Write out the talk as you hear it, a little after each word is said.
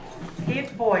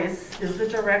Kate Boyce is the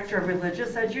Director of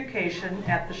Religious Education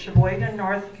at the Sheboygan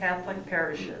North Catholic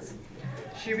Parishes.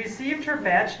 She received her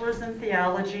bachelor's in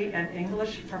theology and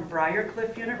English from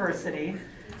Briarcliff University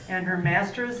and her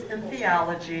master's in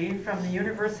theology from the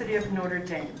University of Notre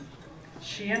Dame.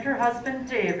 She and her husband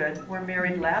David were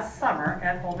married last summer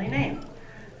at Holy Name.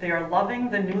 They are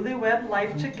loving the newlywed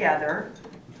life together,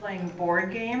 playing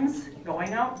board games,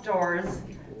 going outdoors,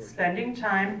 spending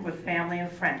time with family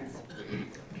and friends.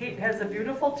 Kate has a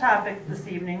beautiful topic this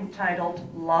evening titled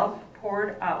Love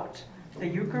Poured Out, the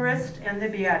Eucharist and the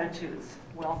Beatitudes.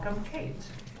 Welcome, Kate.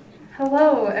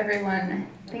 Hello, everyone.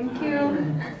 Thank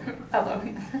you. Hello.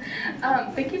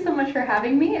 Thank you so much for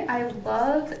having me. I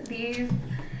love these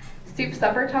soup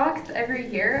supper talks every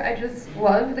year. I just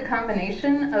love the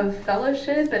combination of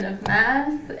fellowship and of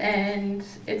mass, and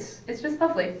it's just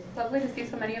lovely. It's lovely to see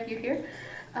so many of you here.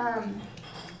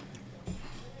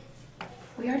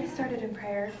 We already started in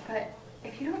prayer, but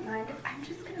if you don't mind, I'm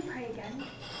just going to pray again.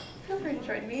 Feel free to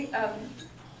join me.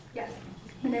 Yes.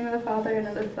 In the name of the Father, and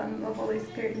of the Son, and of the Holy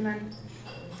Spirit, amen.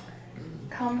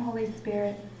 Come, Holy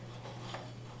Spirit.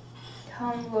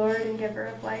 Come, Lord and giver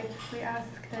of life. We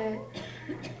ask that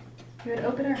you would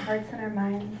open our hearts and our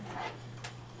minds.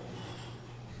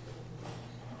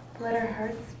 Let our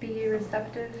hearts be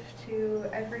receptive to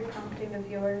every prompting of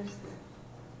yours.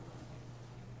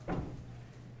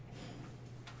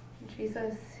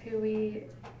 Jesus, who we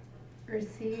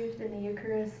received in the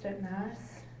Eucharist at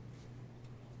Mass.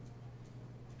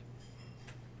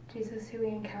 Jesus, who we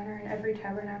encounter in every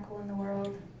tabernacle in the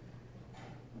world.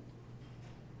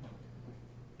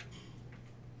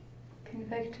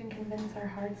 Convict and convince our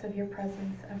hearts of your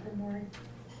presence evermore.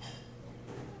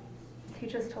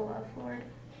 Teach us to love, Lord.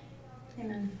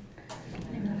 Amen. In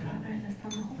the name of the Father, and the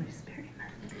Son, and the Holy Spirit.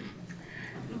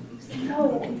 Amen.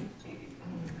 So,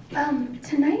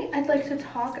 tonight I'd like to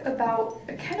talk about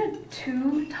kind of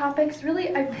two topics.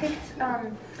 Really, I picked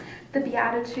the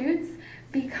Beatitudes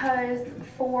because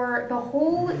for the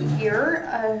whole year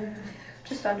of,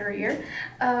 just under a year,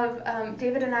 of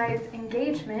David and I's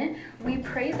engagement, we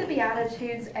prayed the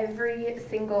Beatitudes every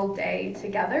single day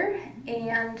together.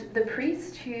 And the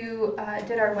priest who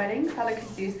did our wedding, Father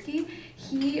Kazuski,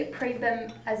 he prayed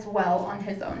them as well on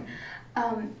his own.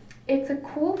 It's a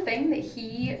cool thing that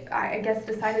he, I guess,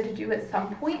 decided to do at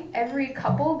some point. Every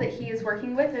couple that he is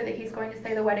working with or that he's going to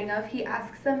say the wedding of, he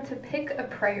asks them to pick a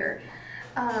prayer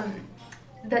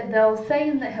that they'll say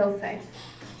and that he'll say.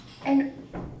 And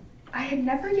I had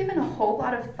never given a whole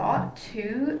lot of thought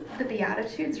to the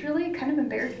Beatitudes, really, kind of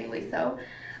embarrassingly so.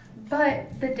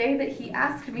 But the day that he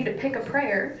asked me to pick a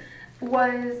prayer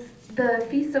was the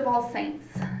Feast of All Saints,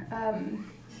 a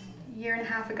year and a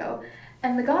half ago.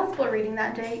 And the gospel reading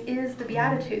that day is the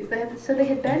Beatitudes. They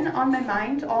had been on my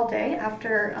mind all day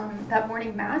after that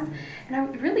morning mass. And I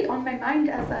was really on my mind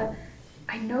as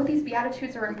I know these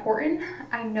Beatitudes are important.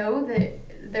 I know that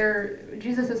they're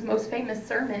Jesus' most famous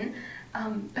sermon,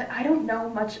 but I don't know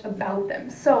much about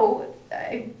them. So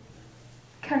I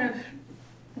kind of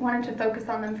wanted to focus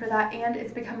on them for that. And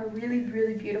it's become a really,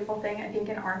 really beautiful thing, I think,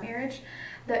 in our marriage,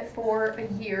 that for a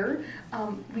year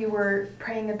we were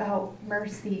praying about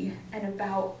mercy and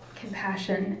about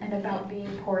compassion and about being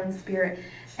poor in spirit,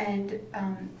 and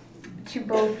to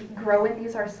both grow in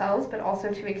these ourselves, but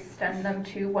also to extend them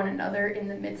to one another in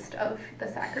the midst of the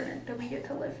sacrament that we get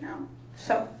to live now.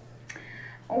 So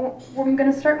I'm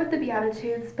going to start with the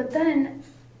Beatitudes, but then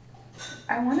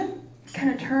I want to kind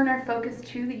of turn our focus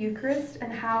to the Eucharist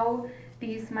and how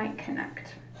these might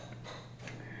connect.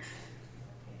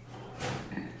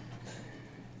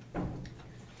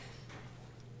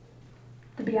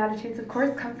 The Beatitudes, of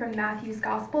course, come from Matthew's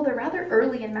Gospel. They're rather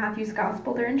early in Matthew's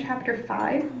Gospel. They're in chapter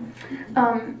 5,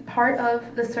 part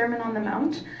of the Sermon on the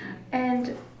Mount.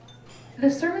 And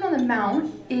the Sermon on the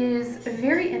Mount is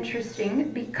very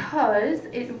interesting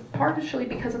partially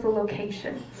because of the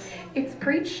location. It's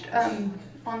preached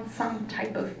on some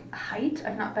type of height.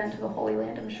 I've not been to the Holy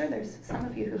Land. I'm sure there's some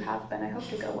of you who have been. I hope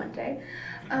to go one day.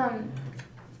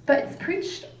 But it's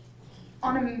preached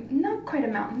on not quite a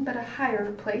mountain, but a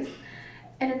higher place.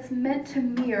 And it's meant to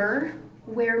mirror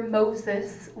where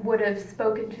Moses would have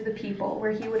spoken to the people, where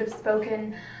he would have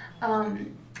spoken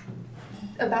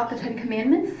about the Ten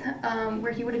Commandments,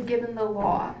 where he would have given the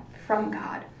law from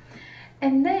God.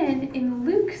 And then in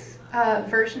Luke's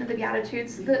version of the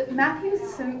Beatitudes, the Matthews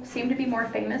seem to be more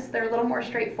famous. They're a little more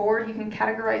straightforward. You can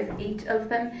categorize 8 of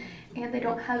them, and they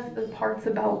don't have the parts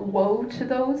about woe to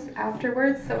those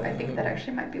afterwards. So I think that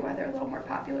actually might be why they're a little more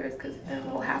popular, is because they're a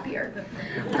little happier.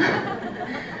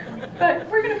 But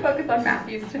we're going to focus on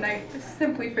Matthew's tonight,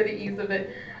 simply for the ease of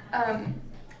it.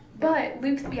 But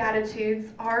Luke's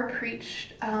Beatitudes are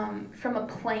preached from a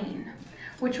plain,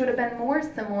 which would have been more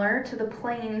similar to the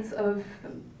plains of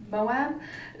Moab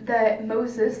that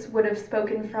Moses would have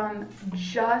spoken from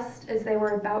just as they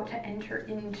were about to enter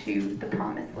into the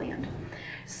promised land.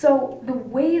 So the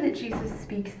way that Jesus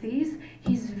speaks these,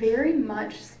 he's very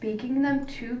much speaking them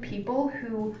to people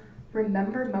who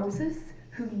remember Moses,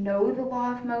 who know the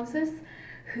law of Moses,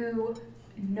 who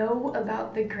know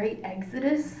about the great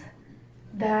exodus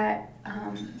that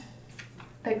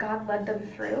God led them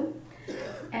through.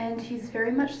 And he's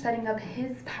very much setting up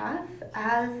his path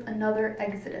as another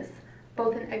exodus,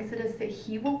 both an exodus that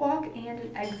he will walk and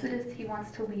an exodus he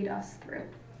wants to lead us through.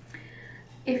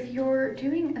 If you're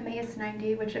doing Emmaus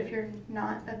 90, which if you're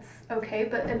not, that's okay,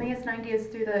 but Emmaus 90 is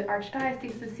through the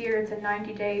Archdiocese this year. It's a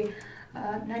 90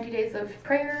 days of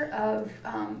prayer, of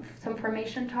some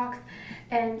formation talks,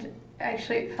 and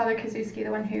actually Father Kazuski,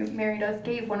 the one who married us,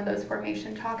 gave one of those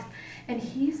formation talks, and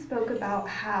he spoke about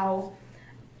how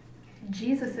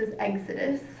Jesus'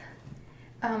 exodus,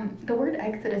 the word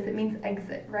exodus, it means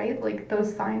exit, right? Like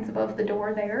those signs above the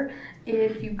door there.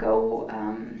 If you go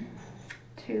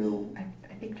to,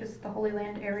 I think just the Holy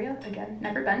Land area, again,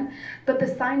 never been, but the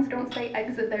signs don't say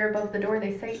exit there above the door,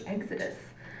 they say exodus.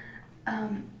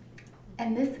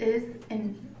 And this is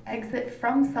an exit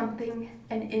from something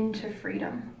and into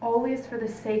freedom, always for the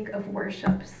sake of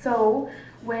worship. So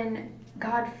when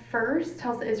God first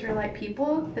tells the Israelite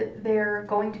people that they're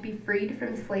going to be freed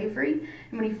from slavery,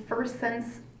 and when he first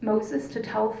sends Moses to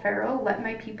tell Pharaoh, let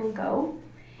my people go,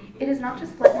 it is not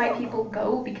just let my people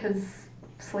go because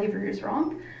slavery is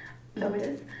wrong, though it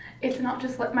is. It's not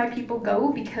just let my people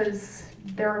go because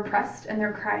they're oppressed and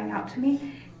they're crying out to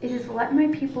me. It is let my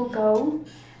people go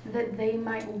that they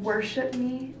might worship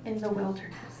me in the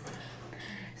wilderness.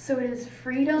 So it is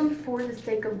freedom for the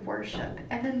sake of worship.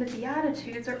 And then the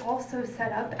Beatitudes are also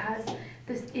set up as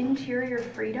this interior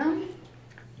freedom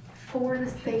for the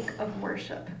sake of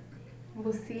worship.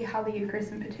 We'll see how the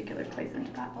Eucharist in particular plays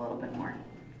into that a little bit more.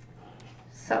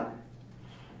 So,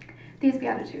 these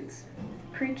Beatitudes,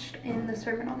 preached in the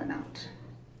Sermon on the Mount.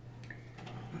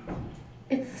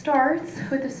 It starts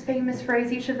with this famous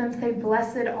phrase, each of them say,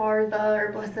 blessed are the,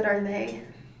 or blessed are they.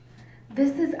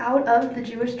 This is out of the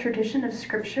Jewish tradition of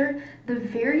Scripture, the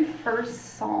very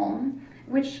first psalm,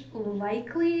 which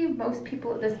likely most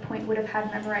people at this point would have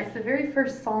had memorized. The very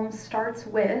first psalm starts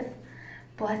with,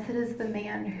 blessed is the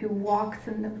man who walks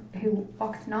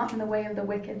not in the way of the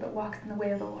wicked, but walks in the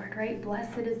way of the Lord, right?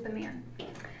 Blessed is the man.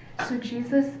 So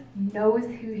Jesus knows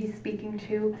who he's speaking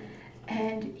to,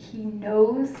 and he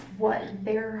knows what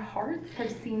their hearts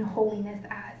have seen holiness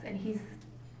as, and he's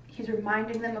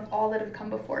reminding them of all that have come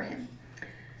before him.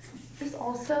 There's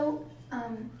also,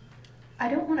 I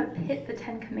don't want to pit the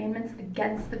Ten Commandments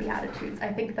against the Beatitudes.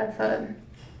 I think that's I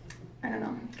don't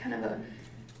know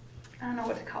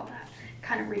what to call that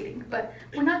kind of reading, but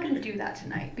we're not going to do that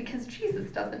tonight because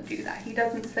Jesus doesn't do that. He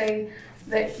doesn't say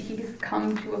that he's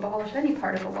come to abolish any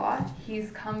part of the law.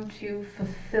 He's come to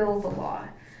fulfill the law.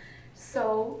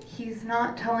 So he's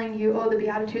not telling you, oh, the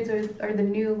Beatitudes are the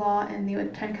new law and the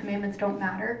Ten Commandments don't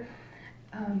matter.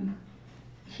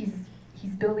 He's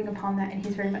building upon that, and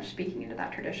he's very much speaking into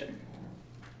that tradition.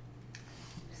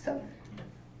 So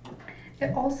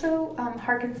it also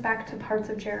harkens back to parts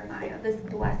of Jeremiah. This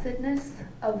blessedness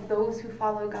of those who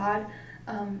follow God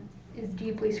is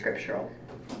deeply scriptural.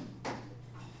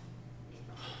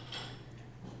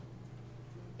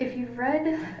 If you've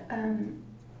read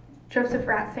Joseph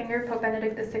Ratzinger, Pope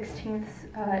Benedict XVI's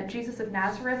Jesus of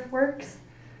Nazareth works,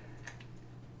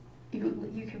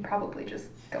 you can probably just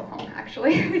go home,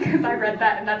 actually, because I read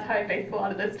that, and that's how I based a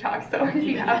lot of this talk, so if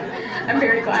you have, I'm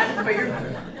very glad, but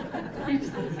you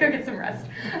just go get some rest.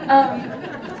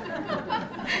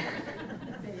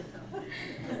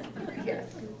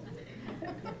 Yes.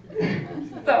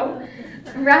 So,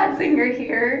 Ratzinger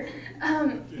here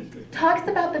talks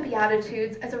about the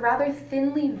Beatitudes as a rather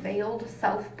thinly veiled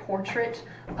self-portrait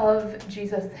of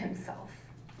Jesus himself.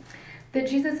 That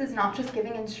Jesus is not just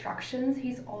giving instructions,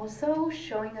 he's also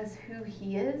showing us who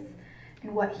he is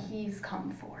and what he's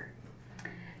come for.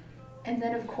 And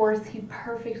then, of course, he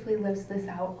perfectly lives this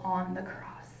out on the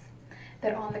cross.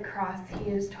 That on the cross, he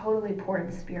is totally poor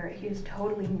in spirit. He is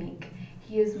totally meek.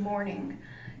 He is mourning.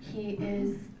 He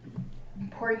is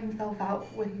pouring himself out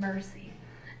with mercy.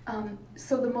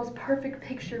 So the most perfect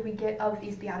picture we get of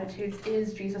these Beatitudes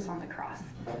is Jesus on the cross.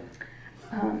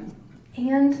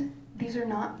 And these are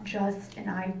not just an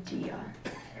idea.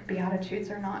 Beatitudes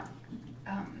are not,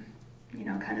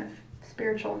 kind of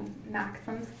spiritual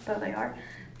maxims, though they are.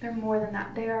 They're more than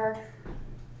that. They are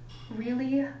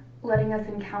really letting us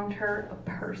encounter a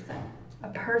person. a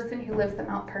person who lives them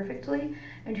out perfectly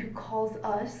and who calls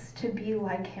us to be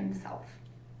like himself.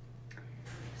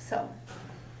 So,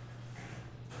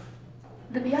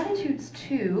 the Beatitudes,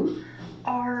 too,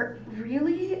 are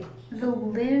really the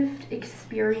lived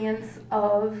experience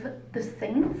of the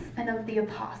saints and of the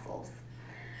apostles.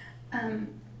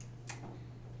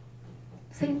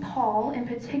 St. Paul, in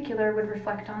particular, would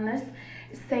reflect on this,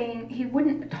 saying he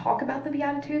wouldn't talk about the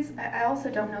Beatitudes. I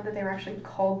also don't know that they were actually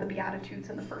called the Beatitudes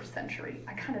in the first century.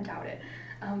 I kind of doubt it.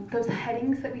 Those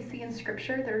headings that we see in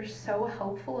Scripture, they're so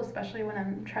helpful, especially when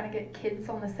I'm trying to get kids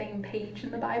on the same page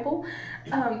in the Bible.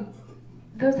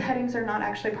 Those headings are not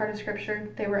actually part of Scripture.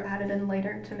 They were added in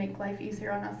later to make life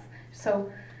easier on us.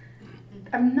 So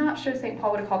I'm not sure St.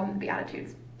 Paul would have called them the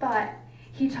Beatitudes, but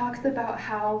he talks about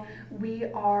how we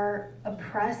are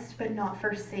oppressed but not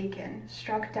forsaken,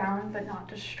 struck down but not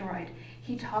destroyed.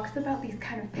 He talks about these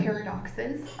kind of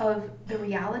paradoxes of the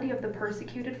reality of the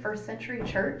persecuted first century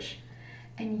church,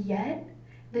 and yet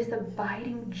this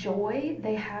abiding joy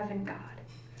they have in God.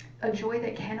 A joy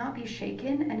that cannot be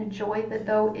shaken, and a joy that,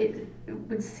 though it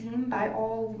would seem by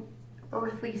all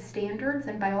earthly standards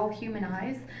and by all human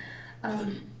eyes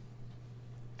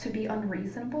to be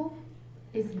unreasonable,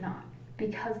 is not.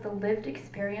 Because the lived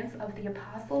experience of the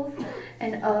apostles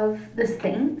and of the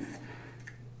saints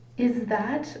is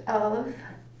that of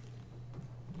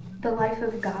the life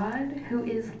of God, who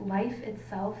is life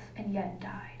itself and yet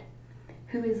died,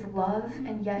 who is love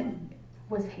and yet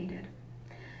was hated,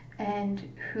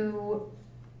 and who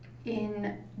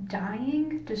in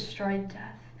dying destroyed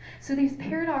death. So these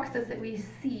paradoxes that we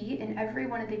see in every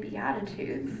one of the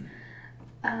Beatitudes,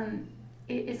 it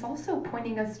is also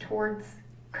pointing us towards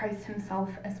Christ himself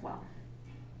as well.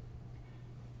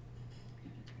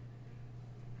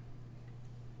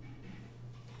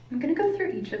 I'm going to go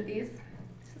through each of these.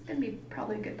 This is going to be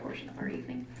probably a good portion of our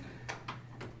evening.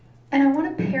 And I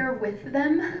want to pair with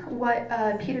them what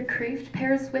Peter Kreeft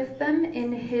pairs with them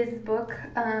in his book,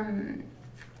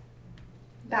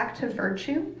 Back to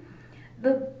Virtue.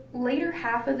 The later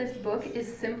half of this book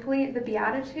is simply the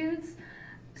Beatitudes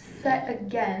set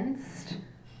against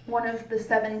one of the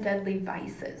 7 deadly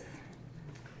vices,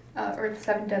 or the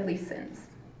 7 deadly sins.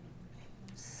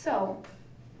 So,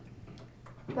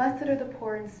 blessed are the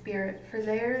poor in spirit, for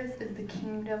theirs is the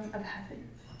kingdom of heaven.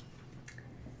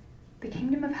 The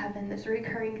kingdom of heaven, this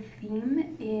recurring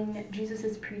theme in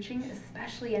Jesus' preaching,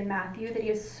 especially in Matthew, that he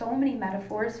has so many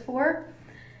metaphors for.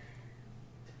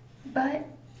 But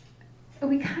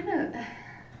we kind of,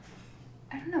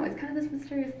 I don't know, it's kind of this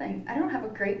mysterious thing. I don't have a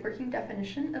great working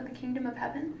definition of the kingdom of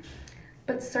heaven,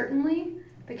 but certainly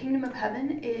the kingdom of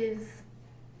heaven is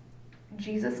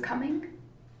Jesus coming.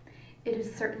 It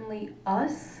is certainly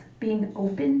us being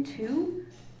open to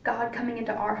God coming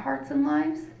into our hearts and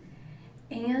lives.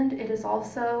 And it is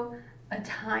also a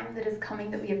time that is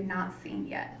coming that we have not seen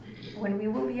yet, when we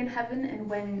will be in heaven and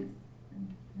when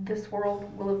this world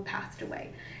will have passed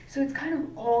away. So it's kind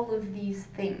of all of these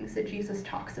things that Jesus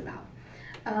talks about.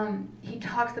 He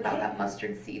talks about that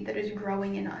mustard seed that is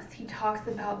growing in us. He talks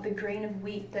about the grain of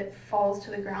wheat that falls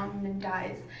to the ground and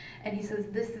dies. And he says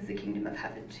this is the kingdom of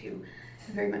heaven too.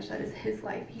 Very much that is his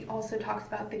life. He also talks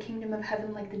about the kingdom of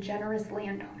heaven like the generous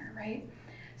landowner, right?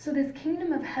 So this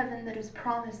kingdom of heaven that is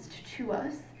promised to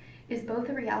us is both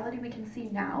a reality we can see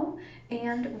now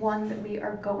and one that we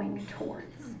are going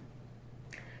towards.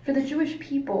 For the Jewish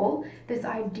people, this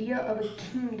idea of a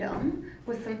kingdom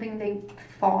was something they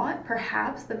thought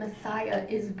perhaps the Messiah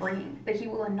is bringing, that he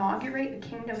will inaugurate a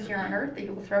kingdom here on earth, that he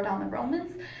will throw down the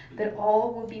Romans, that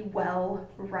all will be well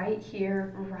right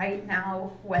here, right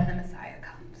now, when the Messiah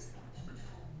comes.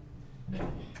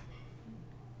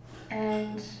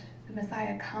 And the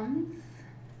Messiah comes,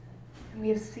 and we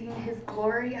have seen his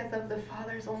glory as of the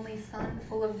Father's only Son,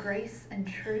 full of grace and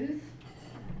truth.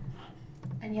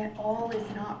 And yet all is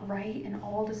not right and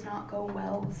all does not go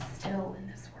well still in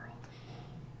this world.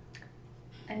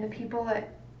 And the people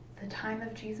at the time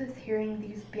of Jesus hearing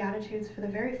these Beatitudes for the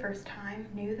very first time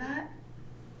knew that.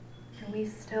 And we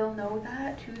still know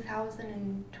that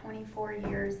 2,024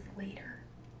 years later.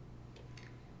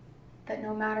 That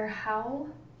no matter how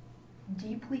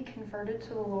deeply converted to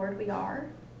the Lord we are,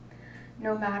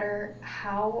 no matter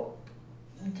how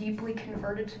deeply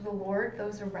converted to the Lord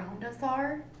those around us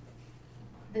are,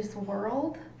 this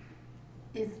world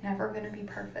is never going to be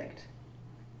perfect.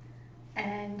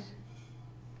 And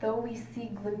though we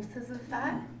see glimpses of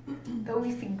that, though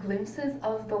we see glimpses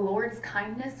of the Lord's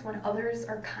kindness when others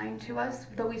are kind to us,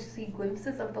 though we see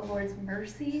glimpses of the Lord's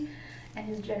mercy and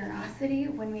his generosity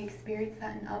when we experience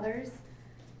that in others,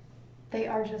 they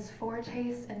are just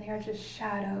foretastes and they are just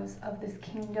shadows of this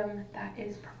kingdom that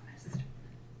is promised.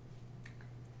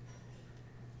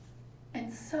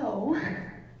 And so,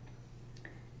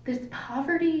 this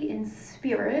poverty in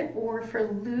spirit, or for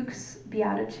Luke's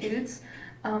Beatitudes,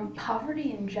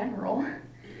 poverty in general,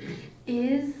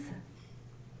 is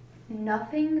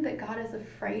nothing that God is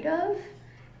afraid of.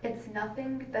 It's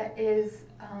nothing that is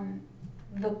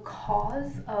the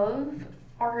cause of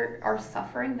our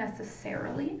suffering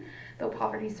necessarily, though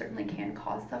poverty certainly can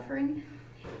cause suffering.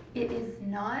 It is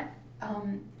not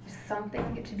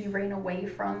something to be ran away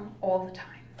from all the time.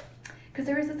 Because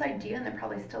there is this idea, and there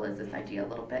probably still is this idea a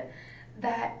little bit,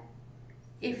 that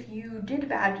if you did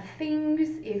bad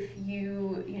things, if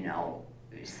you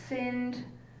sinned,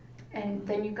 and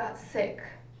then you got sick,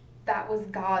 that was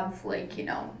God's,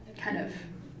 kind of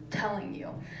telling you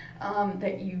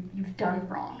that you've done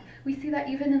wrong. We see that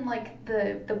even in,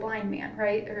 the blind man,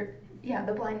 right?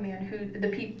 The blind man who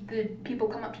the people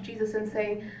come up to Jesus and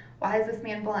say, why is this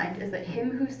man blind? Is it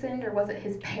him who sinned, or was it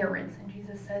his parents? And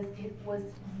Jesus says it was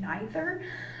neither,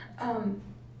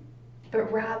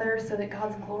 but rather so that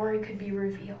God's glory could be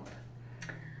revealed.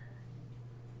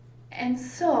 And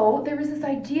so there was this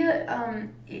idea,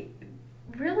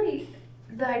 really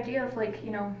the idea of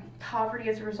poverty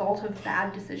as a result of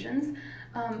bad decisions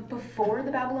before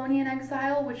the Babylonian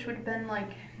exile, which would have been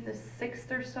the 6th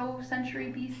or so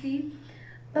century BC.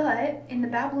 But in the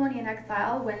Babylonian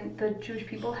exile, when the Jewish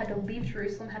people had to leave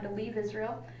Jerusalem, had to leave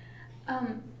Israel,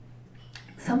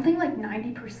 something like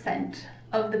 90%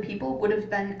 of the people would have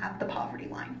been at the poverty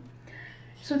line.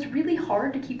 So it's really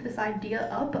hard to keep this idea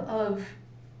up of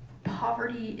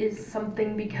poverty is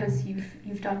something because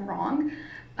you've done wrong,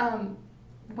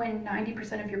 when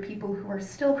 90% of your people who are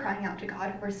still crying out to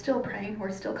God, who are still praying, who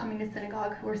are still coming to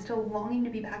synagogue, who are still longing to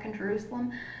be back in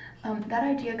Jerusalem, that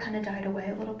idea kind of died away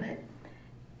a little bit.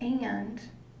 And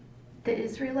the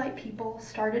Israelite people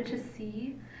started to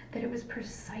see that it was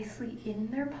precisely in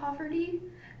their poverty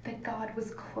that God was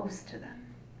close to them.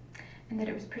 And that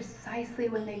it was precisely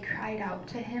when they cried out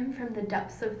to him from the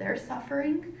depths of their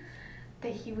suffering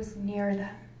that he was near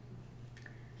them.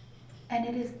 And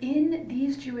it is in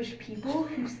these Jewish people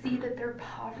who see that their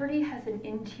poverty has an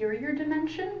interior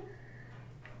dimension.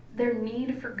 Their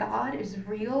need for God is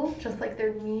real, just like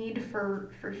their need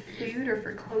for food or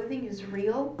for clothing is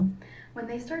real. When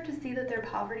they start to see that their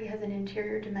poverty has an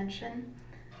interior dimension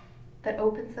that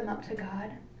opens them up to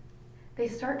God, they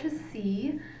start to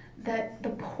see that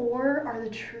the poor are the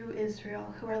true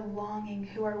Israel, who are longing,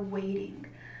 who are waiting.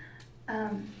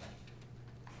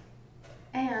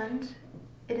 And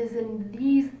it is in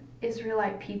these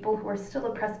Israelite people who are still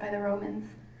oppressed by the Romans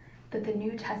that the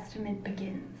New Testament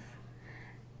begins.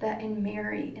 That in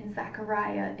Mary, in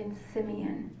Zechariah, in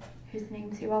Simeon, whose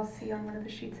names you all see on one of the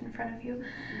sheets in front of you,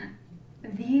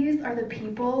 these are the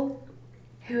people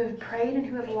who have prayed and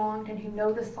who have longed and who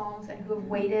know the Psalms and who have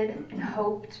waited and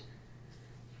hoped.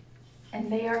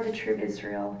 And they are the true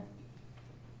Israel,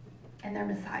 and their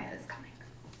Messiah is coming.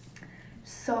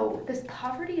 So this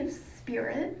poverty of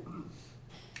spirit,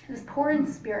 this poor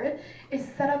in spirit, is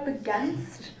set up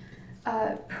against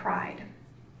pride.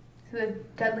 The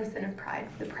deadly sin of pride,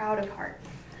 the proud of heart.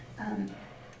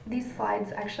 These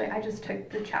slides, actually, I just took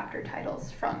the chapter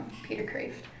titles from Peter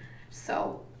Kraft.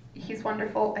 So he's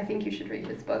wonderful. I think you should read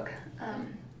his book.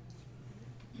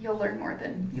 You'll learn more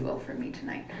than you will from me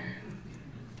tonight.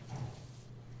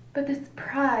 But this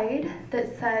pride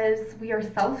that says we are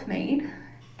self-made,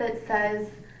 that says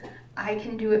I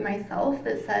can do it myself,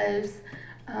 that says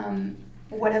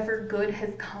whatever good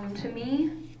has come to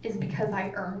me is because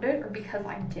I earned it or because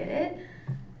I did it.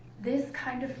 This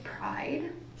kind of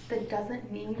pride that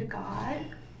doesn't need God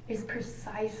is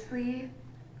precisely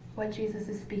what Jesus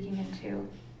is speaking into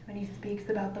when he speaks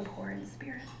about the poor in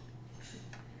spirit.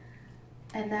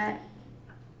 And that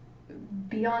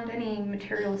beyond any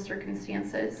material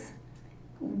circumstances,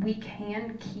 we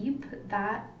can keep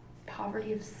that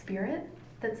poverty of spirit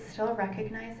that still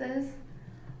recognizes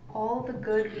all the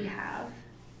good we have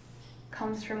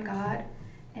comes from God,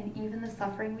 and even the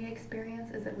suffering we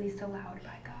experience is at least allowed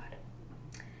by God.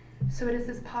 So it is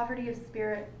this poverty of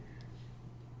spirit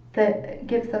that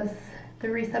gives us the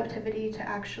receptivity to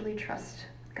actually trust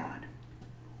God.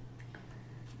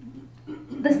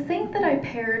 The saint that I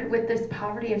paired with this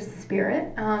poverty of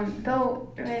spirit,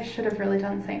 though I should have really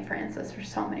done St. Francis for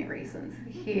so many reasons.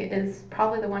 He is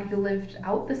probably the one who lived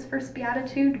out this first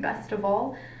beatitude best of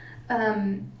all,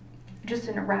 just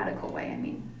in a radical way. I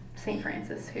mean, St.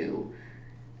 Francis, who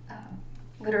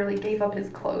literally gave up his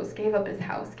clothes, gave up his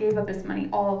house, gave up his money,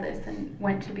 all of this, and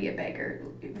went to be a beggar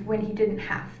when he didn't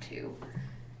have to,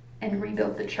 and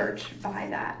rebuilt the church by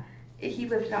that. He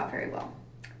lived it out very well.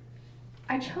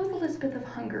 I chose Elizabeth of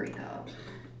Hungary, though,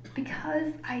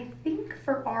 because I think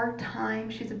for our time,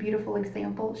 she's a beautiful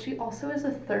example. She also is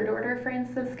a third order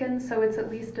Franciscan, so it's at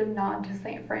least a nod to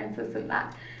St. Francis in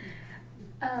that.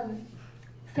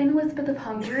 St. Elizabeth of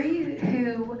Hungary,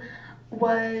 who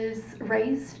was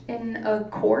raised in a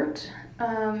court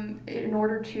in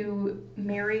order to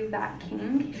marry that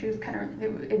king. She was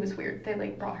it was weird. They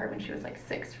brought her when she was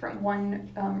 6 from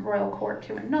one royal court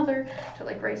to another to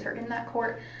raise her in that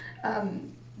court.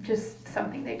 Just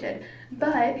something they did.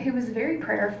 But who was very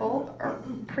prayerful, or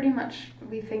pretty much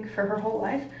we think for her whole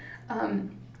life,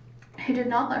 who did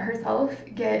not let herself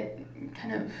get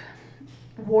kind of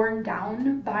worn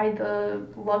down by the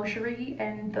luxury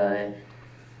and the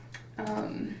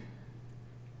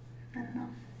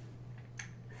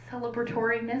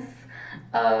celebratoriness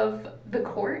of the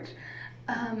court,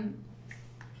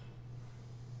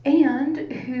 and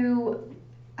who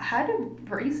had a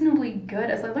reasonably good,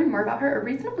 as I learned more about her, a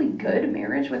reasonably good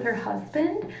marriage with her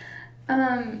husband,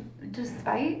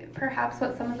 despite perhaps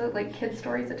what some of the kid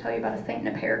stories that tell you about a saint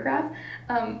in a paragraph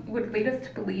would lead us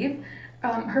to believe.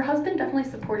 Her husband definitely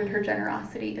supported her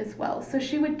generosity as well. So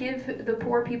she would give the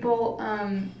poor people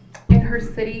in her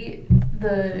city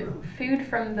the food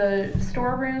from the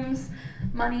storerooms,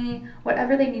 money,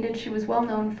 whatever they needed. She was well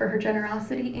known for her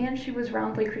generosity, and she was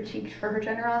roundly critiqued for her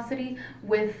generosity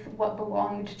with what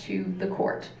belonged to the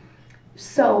court.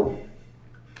 So,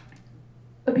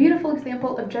 a beautiful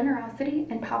example of generosity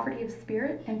and poverty of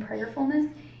spirit and prayerfulness,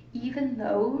 even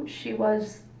though she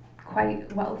was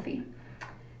quite wealthy.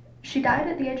 She died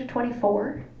at the age of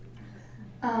 24,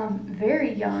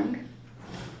 very young.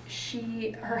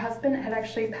 Her husband had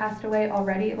actually passed away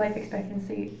already. Life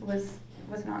expectancy was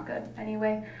not good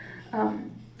anyway.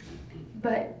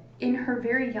 But in her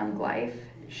very young life,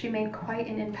 she made quite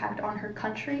an impact on her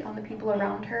country, on the people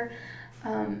around her,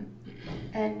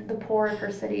 and the poor of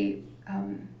her city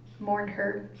mourned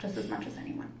her just as much as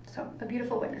anyone. So a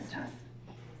beautiful witness to us.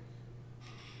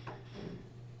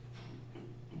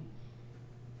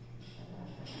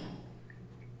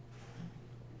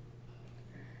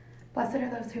 Blessed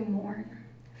are those who mourn,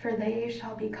 for they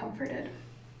shall be comforted.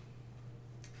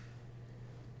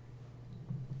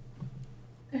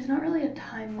 There's not really a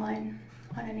timeline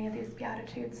on any of these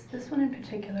Beatitudes. This one in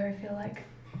particular, I feel like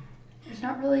there's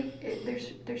not really,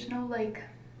 there's no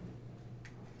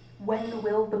when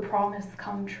will the promise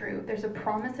come true. There's a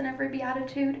promise in every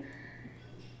Beatitude,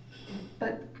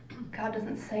 but God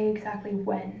doesn't say exactly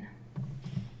when.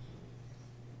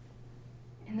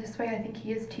 In this way, I think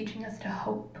he is teaching us to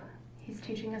hope. He's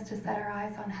teaching us to set our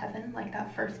eyes on heaven, like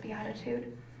that first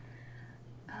Beatitude.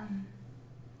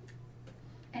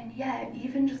 And yet,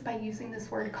 even just by using this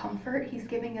word comfort, he's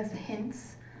giving us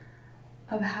hints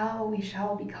of how we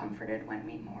shall be comforted when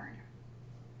we mourn.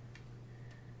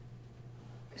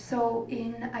 So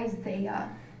in Isaiah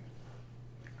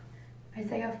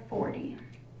 40,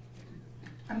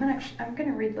 I'm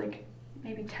gonna read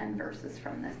maybe 10 verses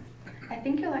from this. I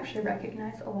think you'll actually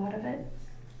recognize a lot of it,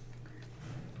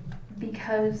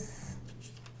 because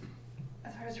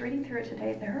as I was reading through it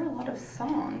today, there are a lot of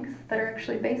songs that are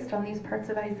actually based on these parts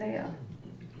of Isaiah.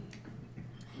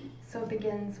 So it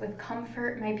begins with,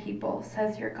 "Comfort my people,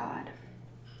 says your God.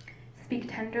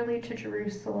 Speak tenderly to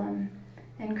Jerusalem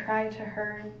and cry to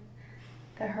her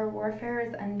that her warfare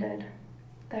is ended,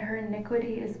 that her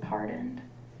iniquity is pardoned,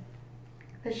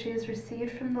 that she has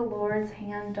received from the Lord's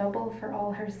hand double for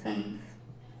all her sins.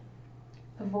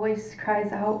 A voice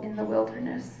cries out in the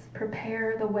wilderness,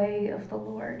 prepare the way of the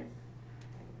Lord.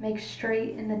 Make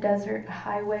straight in the desert a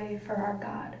highway for our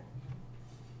God.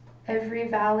 Every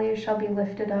valley shall be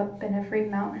lifted up, and every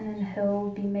mountain and hill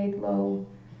be made low.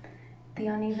 The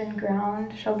uneven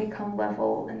ground shall become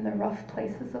level, and the rough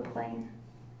places a plain.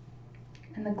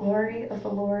 And the glory of the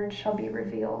Lord shall be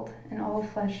revealed, and all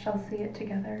flesh shall see it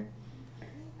together.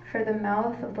 For the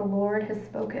mouth of the Lord has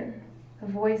spoken, a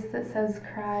voice that says,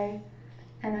 cry.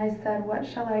 And I said, what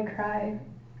shall I cry?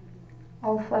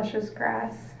 All flesh is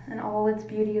grass, and all its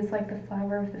beauty is like the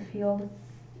flower of the field.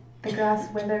 The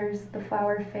grass withers, the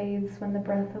flower fades when the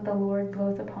breath of the Lord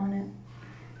blows upon it.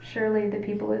 Surely the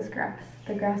people is grass.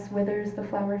 The grass withers, the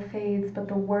flower fades, but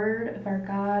the word of our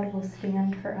God will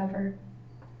stand forever.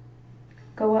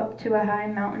 Go up to a high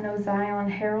mountain, O Zion,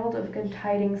 herald of good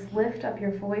tidings. Lift up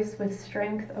your voice with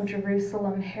strength, O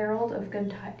Jerusalem, herald of good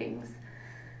tidings.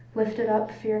 Lift it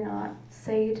up, fear not.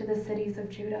 Say to the cities of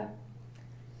Judah,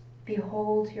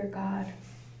 behold your God.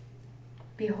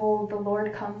 Behold, the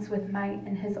Lord comes with might,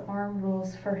 and his arm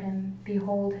rules for him.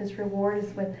 Behold, his reward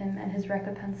is with him, and his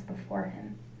recompense before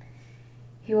him.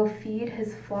 He will feed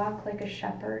his flock like a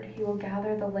shepherd. He will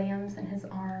gather the lambs in his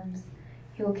arms.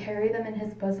 He He will carry them in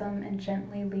his bosom and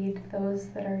gently lead those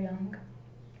that are young.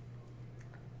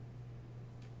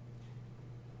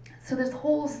 So this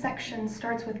whole section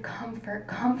starts with comfort.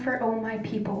 Comfort, O my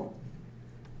people.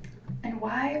 And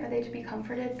why are they to be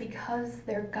comforted? Because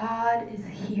their God is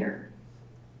here.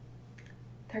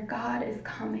 Their God is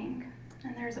coming.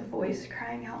 And there's a voice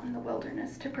crying out in the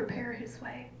wilderness to prepare his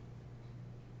way.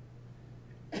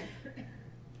 It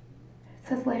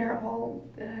says later,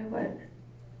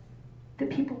 the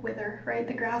people wither, right?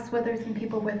 The grass withers and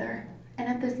people wither. And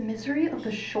at this misery of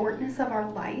the shortness of our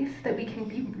life that we can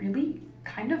be really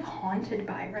kind of haunted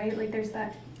by, right? Like there's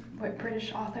that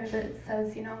British author that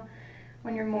says,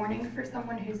 when you're mourning for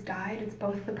someone who's died, it's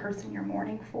both the person you're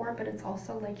mourning for, but it's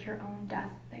also like your own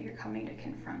death that you're coming to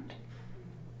confront.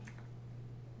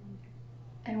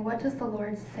 And what does the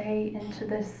Lord say into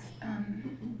this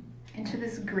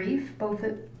grief, both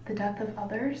at the death of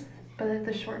others, but at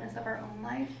the shortness of our own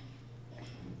life?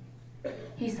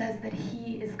 He says that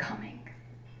he is coming.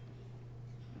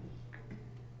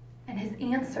 And his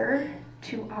answer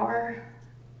to our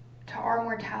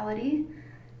mortality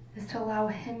is to allow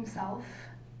himself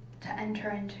to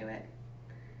enter into it,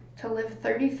 to live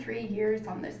 33 years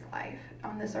on this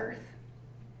earth,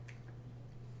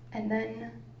 and then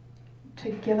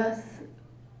to give us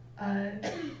a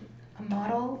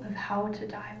model of how to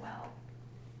die well.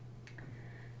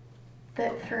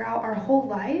 That throughout our whole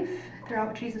life,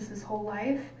 throughout Jesus' whole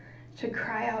life, to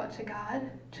cry out to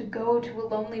God, to go to a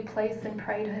lonely place and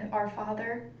pray to our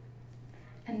Father,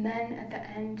 and then at the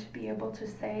end to be able to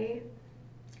say,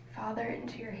 Father,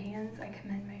 into your hands I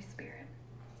commend my spirit.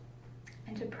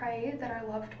 And to pray that our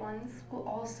loved ones will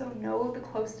also know the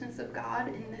closeness of God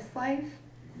in this life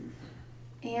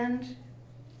and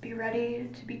be ready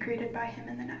to be greeted by him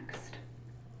in the next.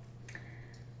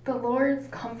 The Lord's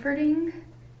comforting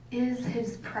is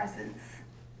his presence.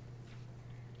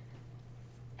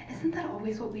 And isn't that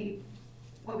always what we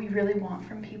really want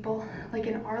from people? Like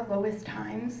in our lowest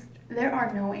times, there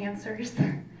are no answers.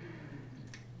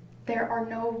 There are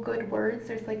no good words.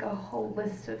 There's like a whole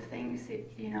list of things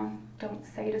don't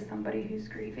say to somebody who's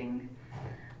grieving.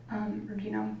 And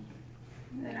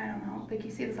I don't know, like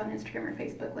you see this on Instagram or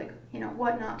Facebook, like,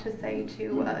 what not to say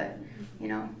to,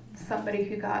 somebody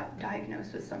who got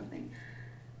diagnosed with something.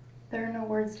 There are no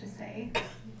words to say.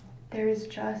 There is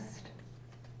just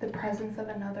the presence of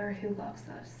another who loves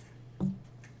us.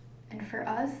 And for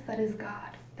us, that is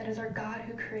God. That is our God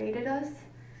who created us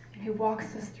and who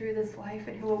walks us through this life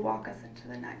and who will walk us into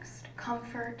the next.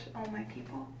 Comfort, O my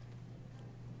people.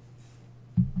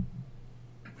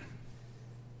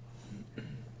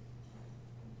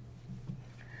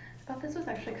 I thought this was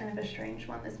actually kind of a strange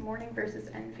one, this mourning versus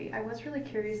envy. I was really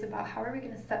curious about how are we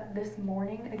going to set this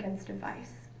mourning against a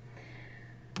vice.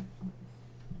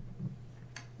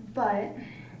 But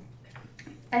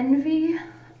envy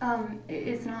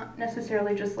is not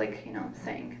necessarily just like,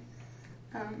 saying,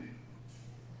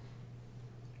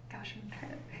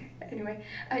 anyway,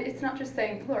 it's not just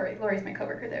saying, Lori's my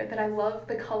coworker there, that I love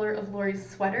the color of Lori's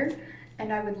sweater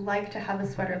and I would like to have a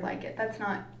sweater like it. That's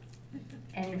not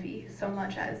envy so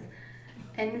much as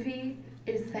envy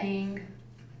is saying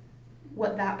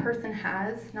what that person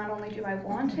has, not only do I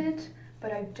want it,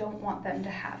 but I don't want them to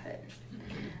have it.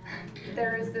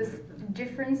 There is this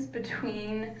difference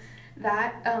between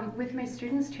that. With my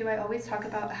students too, I always talk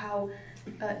about how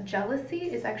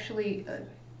jealousy is actually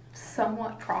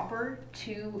somewhat proper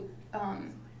to,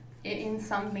 in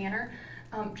some manner.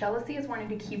 Jealousy is wanting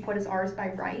to keep what is ours by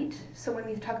right. So when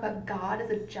we talk about God as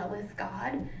a jealous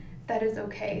God, that is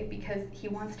okay because he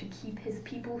wants to keep his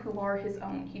people who are his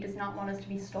own. He does not want us to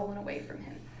be stolen away from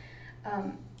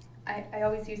him. I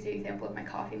always use the example of my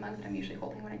coffee mug that I'm usually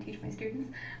holding when I teach my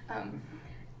students.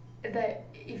 That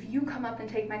if you come up and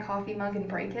take my coffee mug and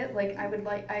break it,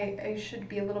 I should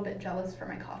be a little bit jealous for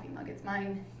my coffee mug. It's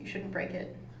mine. You shouldn't break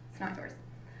it. It's not yours.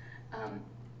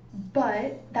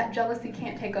 But that jealousy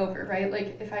can't take over, right?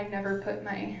 Like if I never put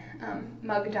my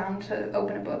mug down to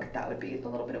open a book, that would be a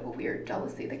little bit of a weird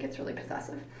jealousy that gets really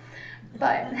possessive.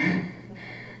 But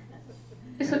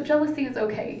so jealousy is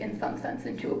okay in some sense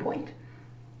and to a point.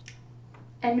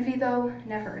 Envy, though,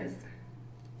 never is.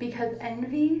 Because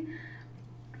envy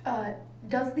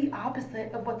does the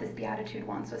opposite of what this beatitude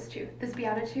wants us to. This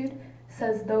beatitude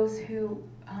says those who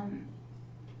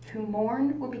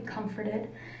mourn will be comforted,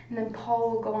 and then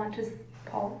Paul will go on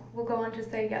to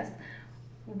say, yes,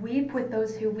 weep with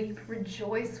those who weep,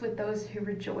 rejoice with those who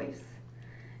rejoice.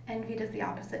 Envy does the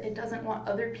opposite. It doesn't want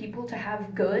other people to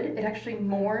have good. It actually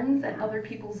mourns at other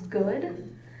people's good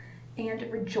and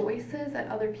rejoices at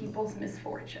other people's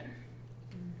misfortune.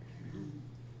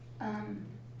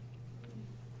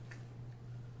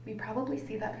 We probably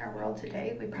see that in our world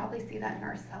today. We probably see that in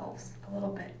ourselves a little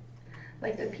bit.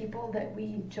 Like the people that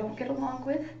we don't get along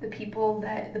with, the people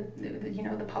that,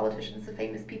 the politicians, the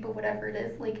famous people, whatever it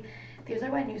is, like, these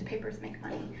are why newspapers make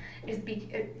money.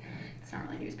 It's not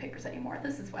really newspapers anymore.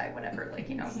 This is why whatever,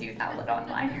 news outlet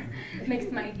online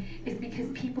makes money, is because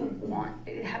people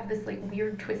have this,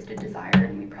 weird, twisted desire,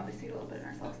 and we probably see it a little bit in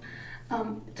ourselves,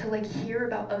 to, hear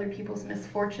about other people's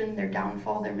misfortune, their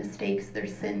downfall, their mistakes, their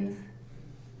sins.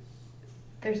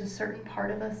 There's a certain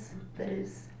part of us that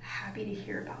is happy to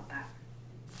hear about that.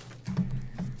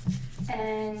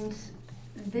 And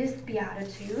this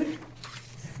beatitude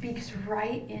speaks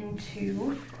right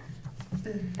into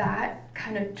that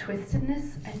kind of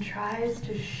twistedness and tries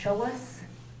to show us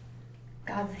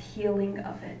God's healing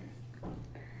of it.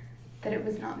 That it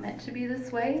was not meant to be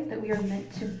this way, that we are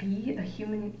meant to be a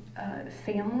human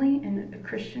family and a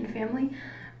Christian family,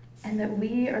 and that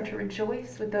we are to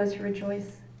rejoice with those who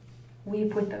rejoice,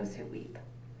 weep with those who weep.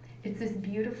 It's this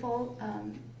beautiful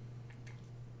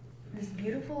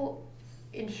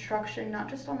instruction, not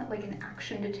just on an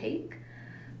action to take,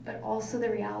 but also the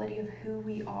reality of who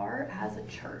we are as a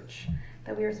church,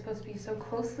 that we are supposed to be so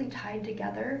closely tied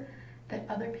together that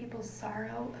other people's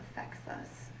sorrow affects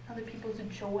us. Other people's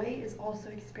joy is also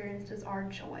experienced as our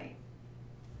joy.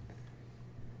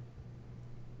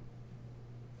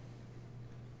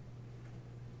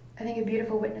 I think a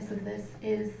beautiful witness of this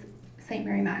is St.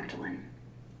 Mary Magdalene.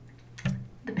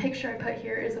 The picture I put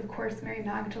here is, of course, Mary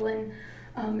Magdalene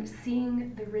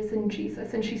seeing the risen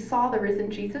Jesus. And she saw the risen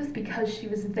Jesus because she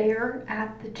was there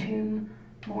at the tomb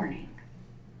mourning.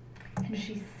 And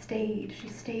she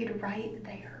stayed right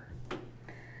there.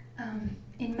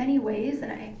 In many ways,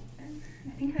 and I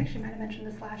think I actually might have mentioned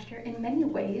this last year, in many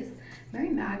ways, Mary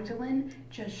Magdalene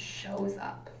just shows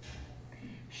up.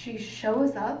 She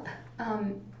shows up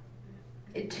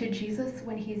to Jesus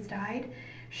when he's died.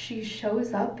 She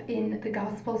shows up in the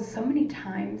Gospels so many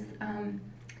times.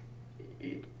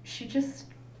 She has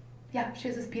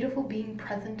this beautiful being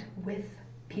present with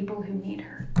people who need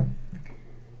her.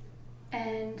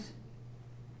 And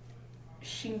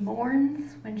she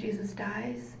mourns when Jesus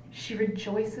dies. She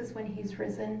rejoices when he's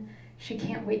risen. She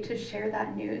can't wait to share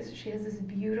that news. She has this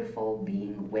beautiful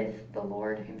being with the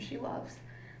Lord whom she loves.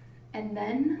 And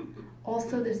then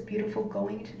also this beautiful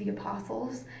going to the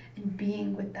apostles and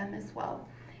being with them as well.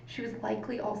 She was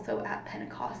likely also at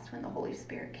Pentecost when the Holy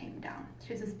Spirit came down.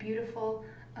 She has this beautiful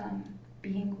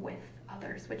being with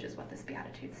others, which is what this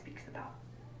Beatitude speaks about.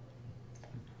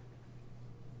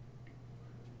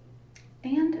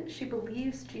 And she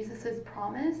believes Jesus'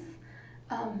 promise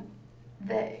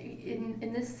that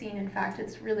in this scene, in fact,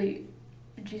 it's really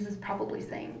Jesus probably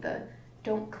saying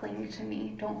don't cling to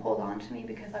me, don't hold on to me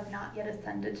because I've not yet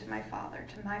ascended to my Father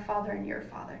and your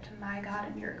Father, to my God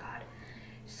and your God.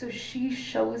 So she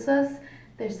shows us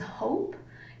there's hope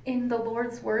in the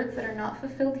Lord's words that are not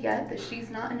fulfilled yet, that she's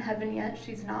not in heaven yet,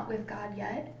 she's not with God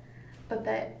yet, but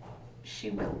that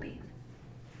she will be.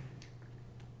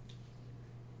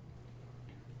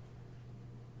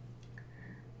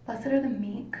 Blessed are the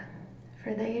meek,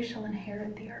 for they shall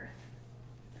inherit the earth.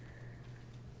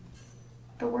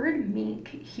 The word meek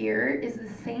here is the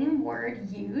same word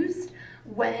used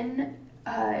when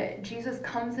Jesus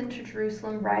comes into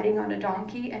Jerusalem riding on a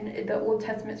donkey, and the Old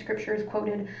Testament scripture is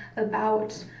quoted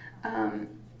about,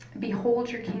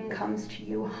 behold, your king comes to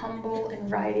you humble and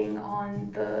riding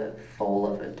on the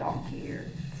foal of a donkey, or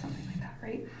something like that,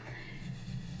 right?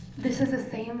 This is the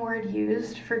same word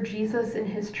used for Jesus in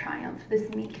his triumph, this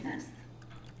meekness.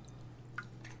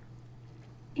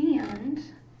 And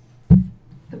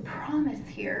the promise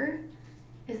here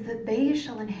is that they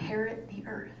shall inherit the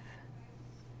earth.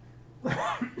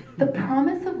 The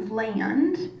promise of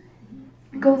land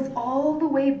goes all the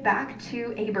way back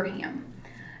to Abraham.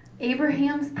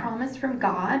 Abraham's promise from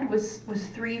God was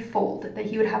threefold: that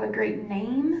he would have a great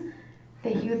name,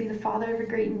 that he would be the father of a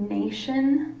great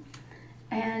nation,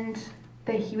 and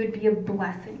that he would be a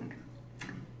blessing.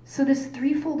 So this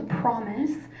threefold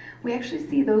promise, we actually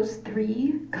see those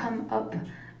three come up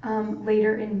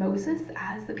later in Moses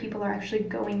as the people are actually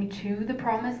going to the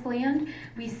promised land.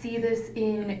 We see this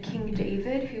in King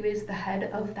David, who is the head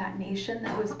of that nation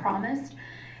that was promised.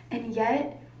 And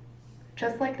yet,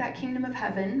 just like that kingdom of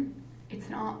heaven, it's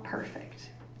not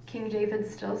perfect. King David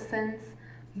still sins.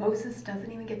 Moses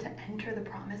doesn't even get to enter the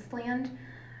promised land.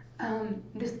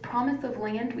 This promise of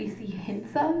land we see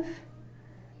hints of,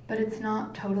 but it's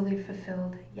not totally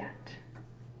fulfilled yet.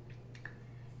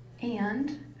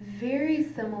 And very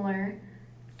similar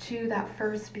to that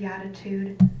first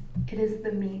beatitude, it is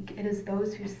the meek. It is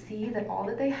those who see that all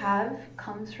that they have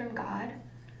comes from God,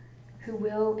 who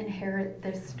will inherit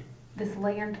this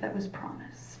land that was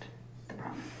promised, the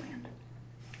promised land.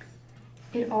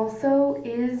 It also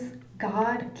is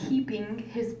God keeping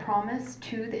his promise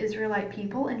to the Israelite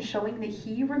people and showing that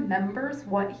he remembers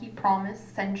what he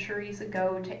promised centuries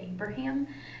ago to Abraham,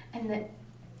 and that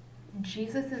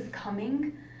Jesus'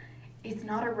 coming is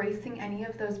not erasing any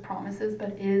of those promises,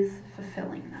 but is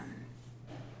fulfilling them.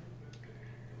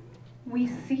 We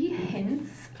see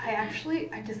hints.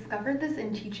 I discovered this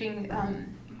in teaching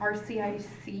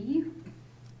RCIC,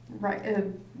 Rite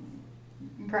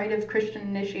of Christian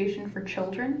Initiation for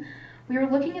Children. We were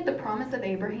looking at the promise of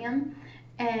Abraham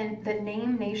and the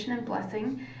name, nation, and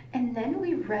blessing, and then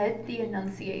we read the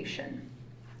Annunciation.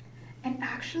 And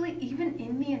actually, even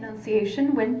in the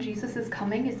Annunciation, when Jesus'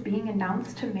 coming is being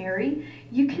announced to Mary,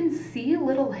 you can see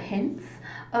little hints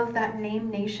of that name,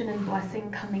 nation, and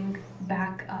blessing coming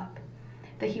back up.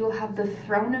 That he will have the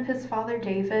throne of his father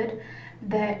David,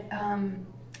 that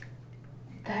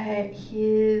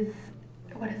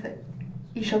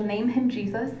you shall name him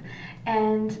Jesus,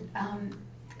 and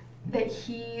that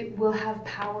he will have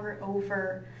power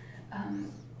over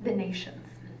the nations.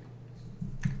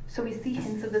 So we see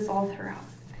hints of this all throughout.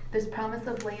 This promise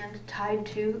of land tied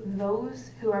to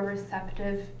those who are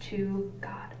receptive to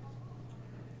God.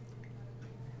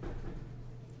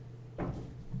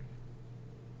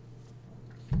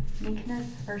 Meekness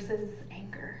versus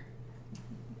anger.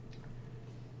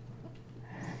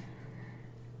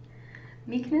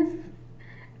 Meekness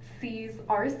sees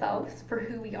ourselves for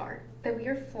who we are, that we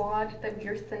are flawed, that we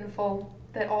are sinful,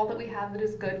 that all that we have that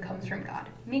is good comes from God.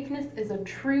 Meekness is a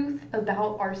truth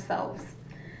about ourselves,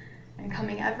 and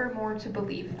coming ever more to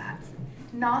believe that.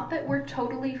 Not that we're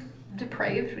totally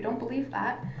depraved, we don't believe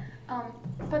that,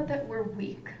 but that we're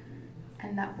weak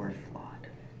and that we're flawed.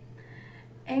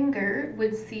 Anger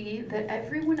would see that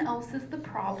everyone else is the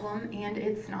problem and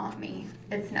it's not me.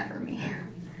 It's never me.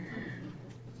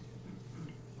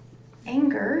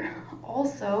 Anger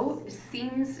also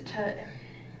seems to...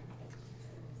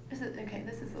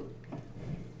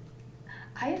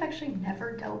 I have actually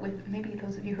never dealt with, maybe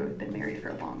those of you who have been married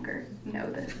for longer know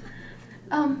this.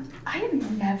 I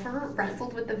have never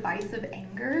wrestled with the vice of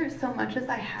anger so much as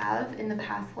I have in the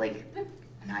past,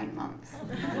 9 months.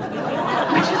 Which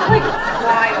is,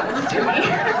 wild to me.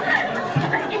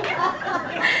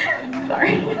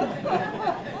 Sorry.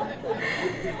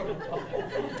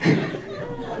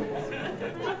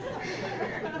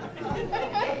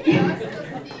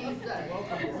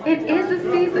 It is a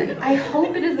season. I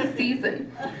hope it is a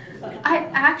season. I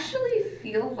actually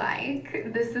feel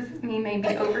like this is me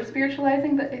maybe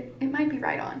over-spiritualizing, but it might be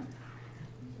right on.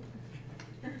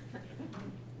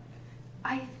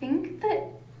 I think that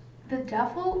the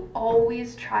devil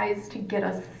always tries to get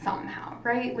us somehow,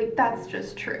 right? That's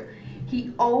just true.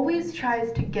 He always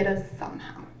tries to get us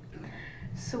somehow.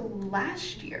 So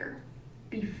last year,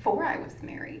 before I was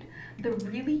married, the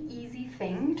really easy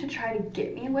thing to try to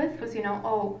get me with was,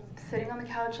 sitting on the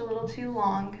couch a little too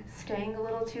long, staying a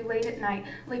little too late at night.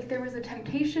 There was a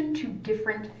temptation to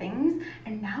different things,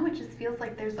 and now it just feels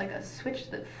like there's a switch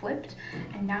that flipped,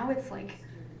 and now it's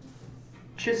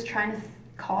just trying to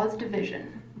cause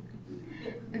division.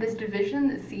 This division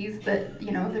that sees that,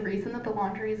 the reason that the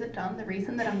laundry isn't done, the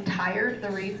reason that I'm tired,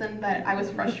 the reason that I was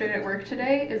frustrated at work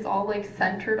today is all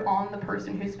centered on the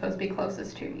person who's supposed to be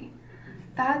closest to me.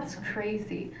 That's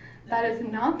crazy. That is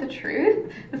not the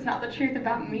truth. It's not the truth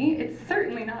about me. It's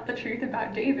certainly not the truth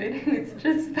about David, who's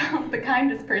just about the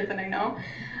kindest person I know.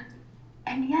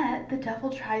 And yet, the devil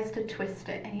tries to twist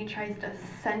it, and he tries to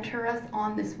center us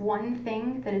on this one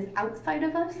thing that is outside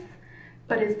of us,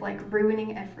 but is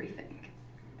ruining everything.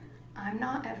 I'm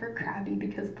not ever crabby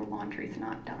because the laundry's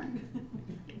not done.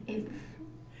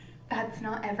 That's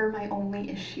not ever my only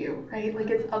issue, right?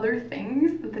 It's other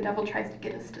things that the devil tries to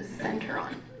get us to center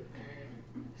on.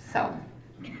 So,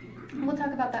 we'll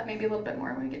talk about that maybe a little bit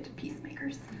more when we get to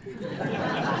peacemakers.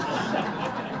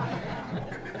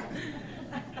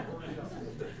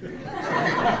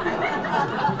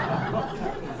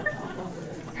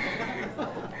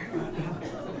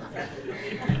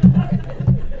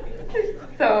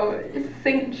 So,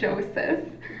 Saint Joseph.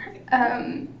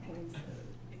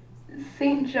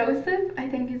 Saint Joseph, I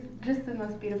think, is just the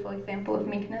most beautiful example of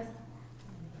meekness.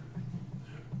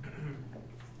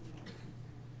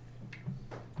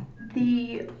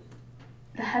 The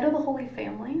head of the Holy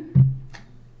Family,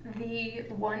 the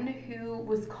one who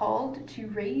was called to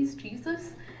raise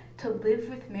Jesus, to live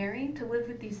with Mary, to live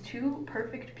with these two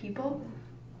perfect people,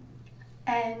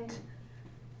 and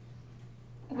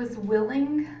was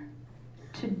willing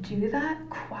to do that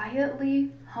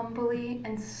quietly, humbly,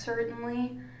 and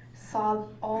certainly saw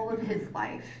all of his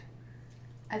life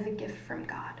as a gift from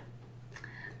God.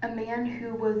 A man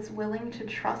who was willing to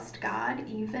trust God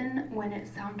even when it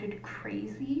sounded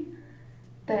crazy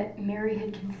that Mary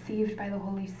had conceived by the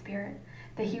Holy Spirit,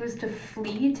 that he was to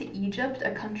flee to Egypt,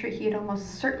 a country he had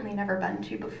almost certainly never been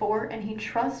to before, and he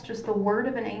trusts just the word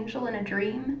of an angel in a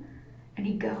dream, and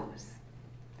he goes.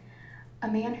 A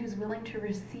man who's willing to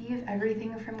receive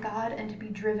everything from God and to be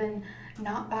driven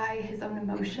not by his own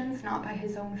emotions, not by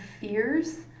his own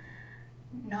fears,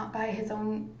 not by his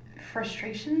own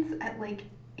frustrations.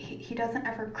 He doesn't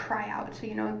ever cry out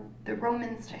to, the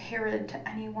Romans, to Herod, to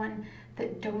anyone,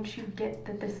 that don't you get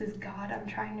that this is God I'm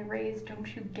trying to raise?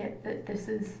 Don't you get that this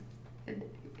is,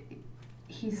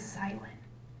 he's silent.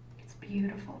 It's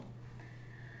beautiful.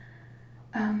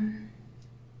 Yes.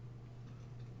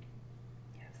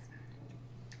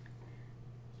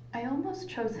 I almost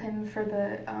chose him for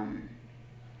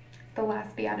the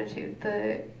last beatitude,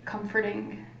 the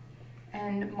comforting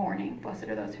and mourning. Blessed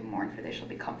are those who mourn, for they shall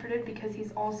be comforted, because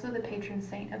he's also the patron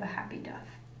saint of a happy death.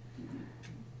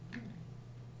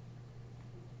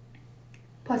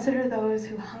 Blessed are those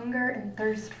who hunger and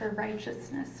thirst for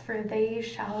righteousness, for they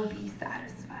shall be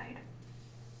satisfied.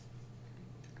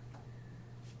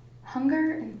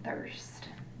 Hunger and thirst.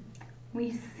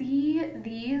 We see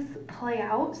these play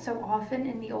out so often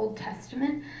in the Old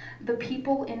Testament. The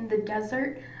people in the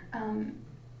desert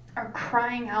are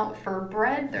crying out for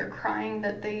bread. They're crying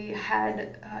that they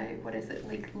had,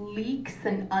 leeks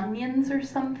and onions or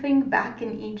something back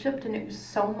in Egypt, and it was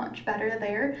so much better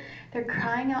there. They're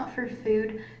crying out for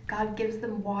food. God gives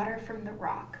them water from the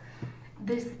rock.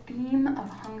 This theme of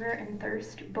hunger and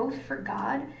thirst, both for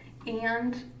God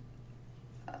and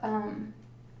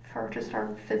for just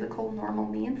our physical, normal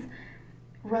needs,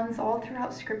 runs all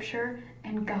throughout Scripture,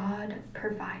 and God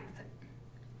provides.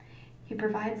 He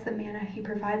provides the manna. He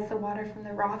provides the water from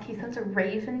the rock. He sends a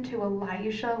raven to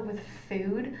Elijah with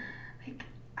food.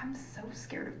 I'm so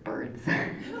scared of birds.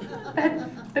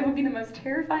 That would be the most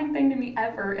terrifying thing to me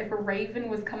ever if a raven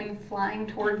was coming flying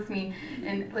towards me.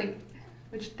 And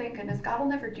which thank goodness, God will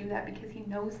never do that, because he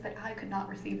knows that I could not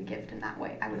receive a gift in that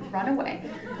way. I would run away.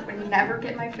 I would never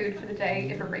get my food for the day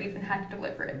if a raven had to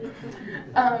deliver it.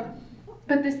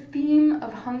 But this theme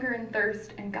of hunger and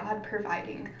thirst and God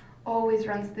providing always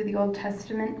runs through the Old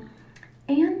Testament,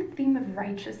 and the theme of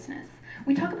righteousness.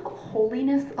 We talk about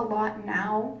holiness a lot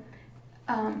now,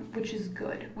 which is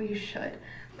good. We should.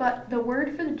 But the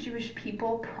word for the Jewish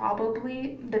people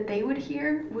probably that they would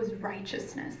hear was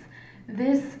righteousness.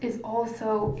 This is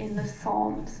also in the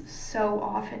Psalms so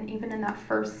often, even in that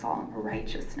first psalm,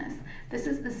 righteousness. This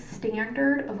is the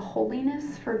standard of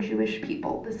holiness for Jewish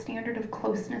people, the standard of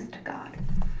closeness to God.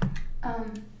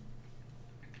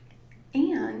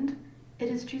 And it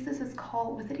is Jesus'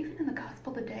 call, was it even in the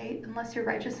gospel today? Unless your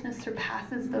righteousness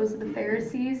surpasses those of the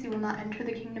Pharisees, you will not enter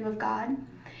the kingdom of God.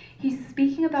 He's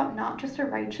speaking about not just a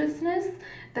righteousness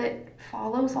that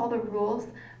follows all the rules,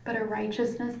 but a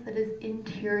righteousness that is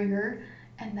interior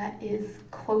and that is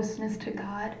closeness to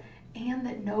God, and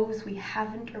that knows we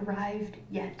haven't arrived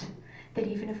yet. That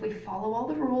even if we follow all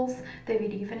the rules, that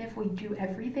even if we do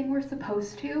everything we're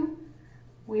supposed to,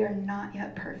 we are not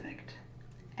yet perfect.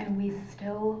 And we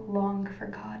still long for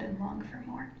God and long for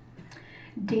more.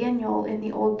 Daniel in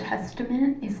the Old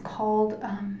Testament is called,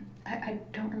 I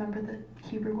don't remember the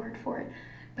Hebrew word for it,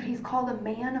 but he's called a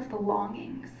man of the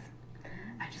longings.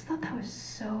 I just thought that was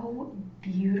so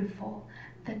beautiful,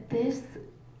 that this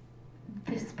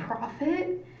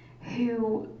prophet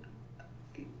who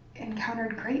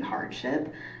encountered great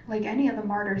hardship, like any of the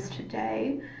martyrs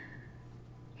today,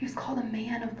 he was called a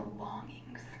man of the longings.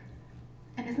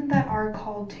 And isn't that our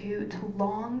call too, to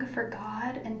long for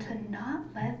God and to not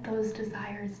let those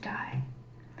desires die?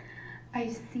 I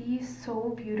see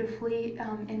so beautifully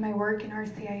in my work in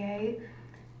RCIA,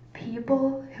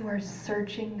 people who are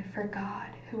searching for God,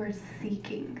 who are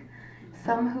seeking.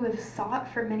 Some who have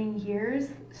sought for many years,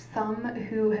 some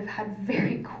who have had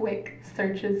very quick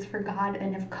searches for God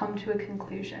and have come to a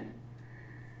conclusion.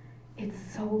 It's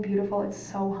so beautiful, it's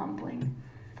so humbling.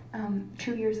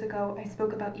 2 years ago, I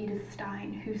spoke about Edith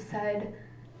Stein, who said,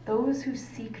 those who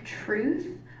seek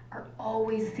truth are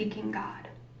always seeking God.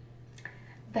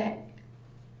 That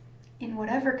in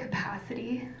whatever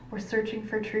capacity we're searching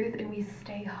for truth and we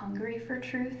stay hungry for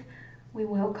truth, we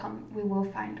will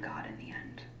find God in the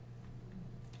end.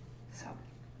 So,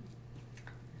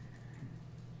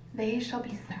 they shall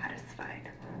be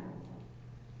satisfied.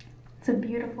 It's a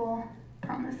beautiful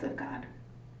promise of God.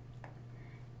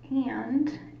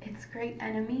 And its great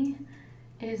enemy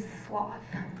is sloth.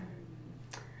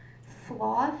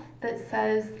 Sloth that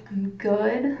says, I'm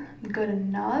good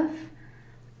enough,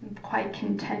 quite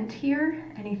content here.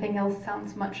 Anything else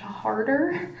sounds much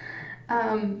harder.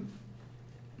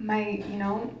 My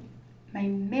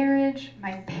marriage,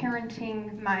 my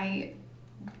parenting, my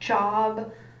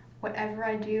job, whatever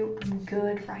I do, I'm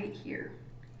good right here.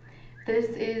 This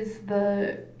is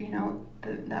that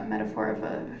metaphor of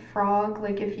a frog.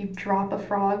 Like if you drop a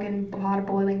frog in a pot of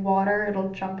boiling water, it'll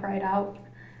jump right out.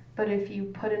 But if you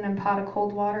put it in a pot of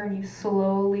cold water and you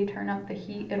slowly turn up the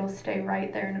heat, it'll stay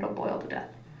right there and it'll boil to death.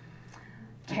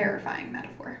 Terrifying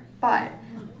metaphor. But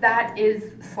that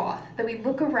is sloth. That we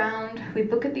look around, we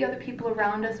look at the other people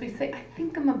around us, we say, I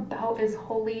think I'm about as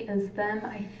holy as them.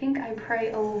 I think I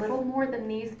pray a little more than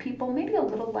these people, maybe a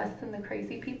little less than the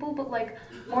crazy people, but like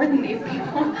more than these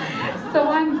people. So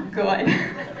I'm good.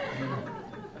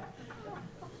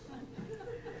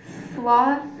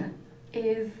 Sloth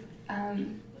is,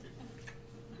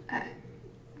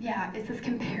 it's this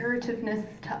comparativeness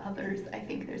to others. I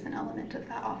think there's an element of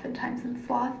that oftentimes in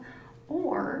sloth,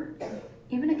 or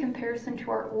even a comparison to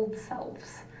our old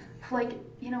selves. Like,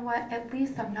 you know what, at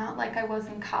least I'm not like I was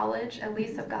in college. At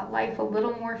least I've got life a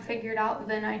little more figured out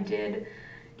than I did,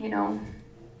 10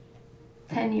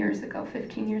 years ago,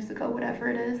 15 years ago, whatever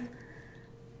it is.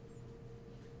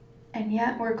 And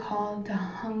yet we're called to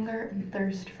hunger and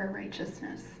thirst for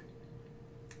righteousness.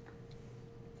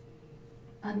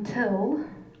 Until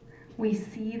we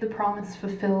see the promise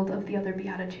fulfilled of the other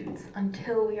Beatitudes,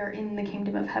 until we are in the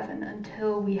kingdom of heaven,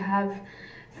 until we have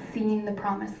seen the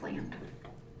promised land.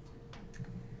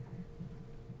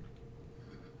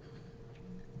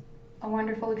 A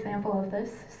wonderful example of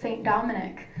this, Saint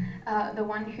Dominic,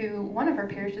 one of our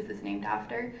parishes is named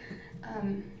after.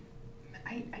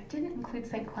 I didn't include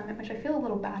Saint Clement, which I feel a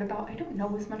little bad about. I don't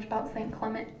know as much about Saint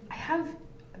Clement. I have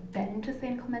been to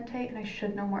Saint Clemente, and I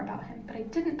should know more about him, but I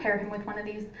didn't pair him with one of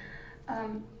these.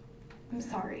 I'm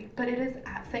sorry, but it is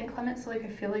at St. Clement, so I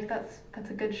feel like that's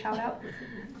a good shout out.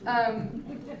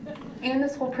 And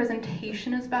this whole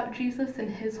presentation is about Jesus and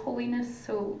his holiness,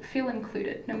 so feel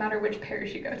included, no matter which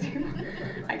parish you go to,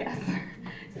 I guess.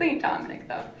 St. Dominic,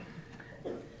 though.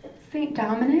 St.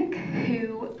 Dominic,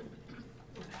 who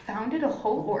founded a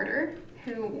whole order,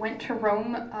 who went to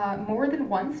Rome more than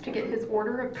once to get his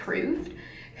order approved,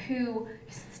 who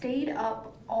stayed up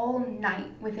all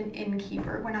night with an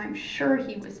innkeeper when I'm sure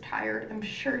he was tired. I'm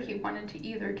sure he wanted to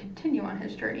either continue on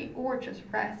his journey or just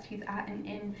rest. He's at an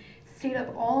inn. Stayed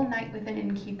up all night with an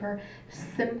innkeeper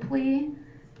simply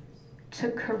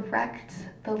to correct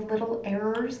the little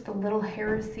errors, the little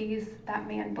heresies that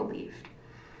man believed.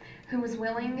 Who was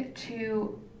willing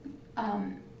to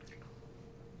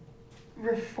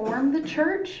reform the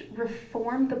church,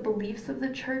 reform the beliefs of the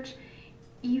church,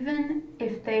 even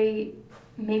if they,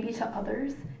 maybe to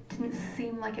others, didn't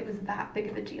seem like it was that big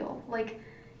of a deal. Like,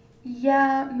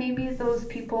 yeah, maybe those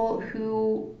people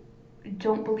who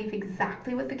don't believe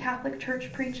exactly what the Catholic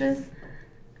Church preaches,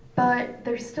 but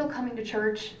they're still coming to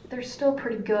church, they're still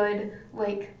pretty good,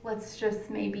 like, let's just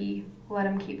maybe let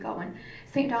them keep going.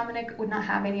 St. Dominic would not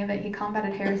have any of it. He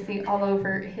combated heresy all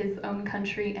over his own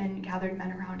country and gathered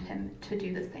men around him to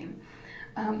do the same.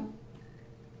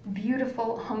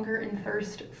 Beautiful hunger and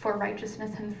thirst for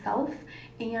righteousness himself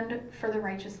and for the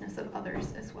righteousness of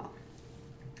others as well.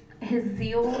 His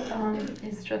zeal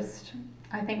is just,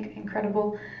 I think,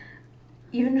 incredible.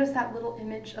 Even just that little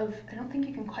image of, I don't think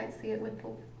you can quite see it with the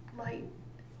light.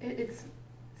 It's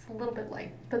a little bit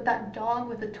light, but that dog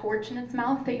with a torch in its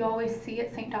mouth that you always see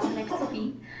at St. Dominic's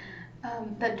feet,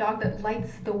 that dog that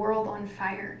lights the world on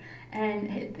fire, and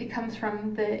it comes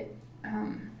from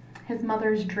his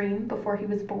mother's dream before he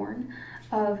was born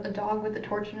of a dog with a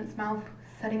torch in its mouth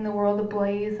setting the world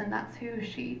ablaze, and that's who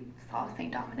she saw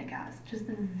St. Dominic as. Just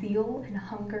the zeal and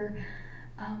hunger.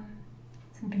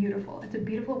 It's beautiful. It's a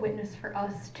beautiful witness for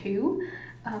us too,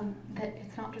 that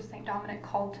it's not just St. Dominic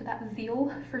called to that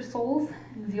zeal for souls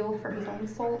and zeal for his own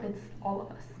soul, it's all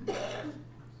of us.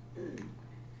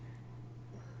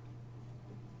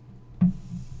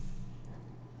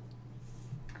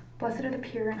 Blessed are the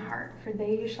pure in heart, for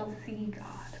they shall see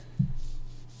God.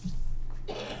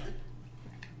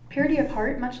 Purity of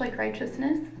heart, much like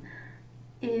righteousness,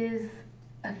 is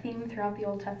a theme throughout the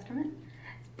Old Testament.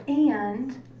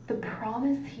 And the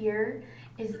promise here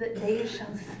is that they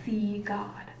shall see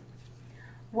God.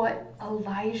 What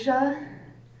Elijah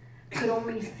could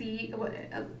only see, what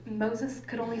Moses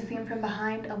could only see him from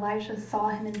behind, Elijah saw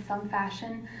him in some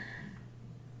fashion.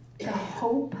 The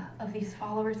hope of these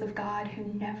followers of God who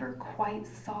never quite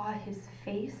saw his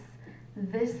face,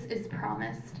 this is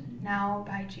promised now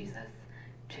by Jesus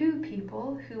to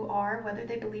people who are, whether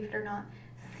they believe it or not,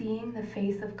 seeing the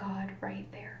face of God right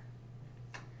there.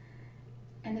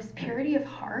 And this purity of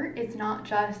heart is not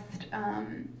just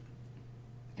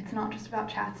it's not just about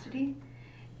chastity.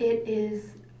 It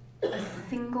is a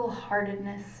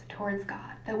single-heartedness towards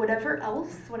God. That whatever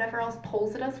else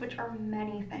pulls at us, which are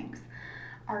many things,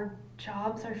 our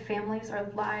jobs, our families, our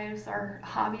lives, our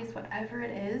hobbies, whatever it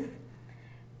is,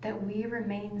 that we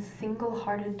remain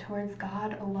single-hearted towards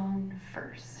God alone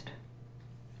first.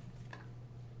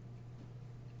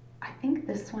 I think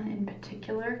this one in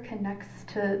particular connects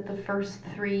to the first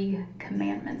 3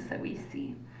 commandments that we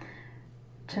see.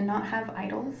 To not have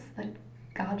idols, that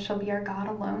God shall be our God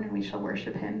alone and we shall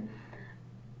worship him,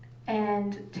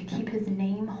 and to keep his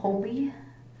name holy,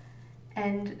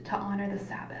 and to honor the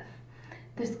Sabbath.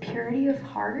 This purity of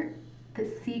heart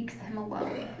that seeks him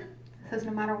alone. It says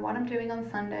no matter what I'm doing on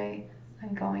Sunday,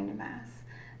 I'm going to Mass.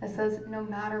 It says no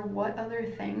matter what other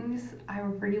things I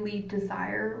really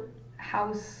desire,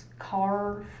 house,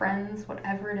 car, friends,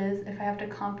 whatever it is, if I have to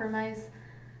compromise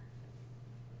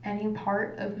any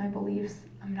part of my beliefs,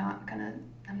 I'm not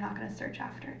gonna search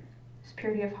after it. It's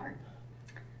purity of heart.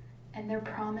 And their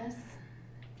promise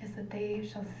is that they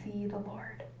shall see the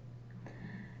Lord.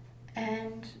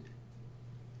 And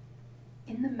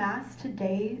in the Mass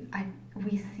today,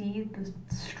 we see the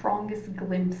strongest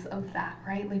glimpse of that,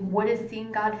 right? Like, what is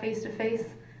seeing God face to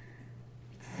face?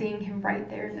 It's seeing him right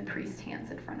there in the priest's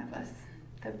hands in front of us.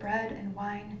 The bread and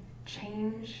wine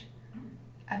change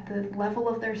at the level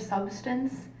of their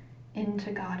substance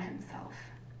into God himself.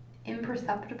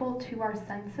 Imperceptible to our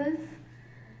senses,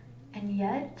 and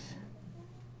yet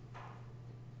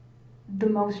the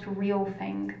most real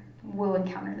thing will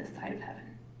encounter this side of heaven.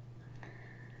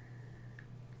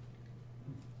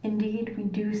 Indeed, we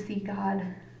do see God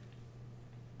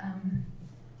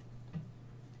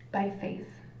by faith.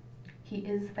 He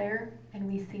is there,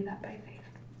 and we see that by faith.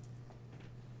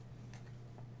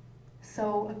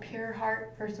 So a pure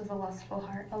heart versus a lustful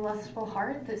heart. A lustful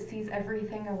heart that sees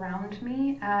everything around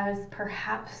me as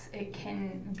perhaps it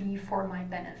can be for my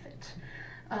benefit.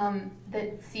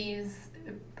 That sees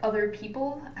other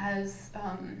people as,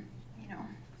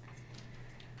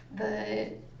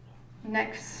 the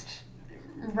next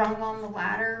rung on the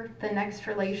ladder, the next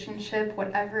relationship,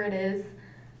 whatever it is,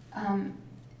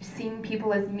 seeing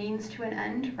people as means to an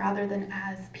end rather than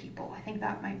as people. I think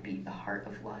that might be the heart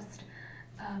of lust.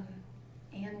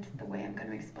 And the way I'm going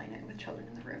to explain it with children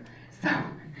in the room. So,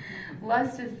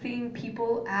 lust is seeing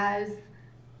people as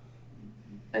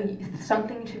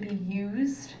something to be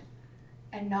used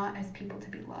and not as people to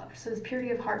be loved. So, it's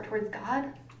purity of heart towards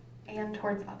God and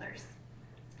towards others.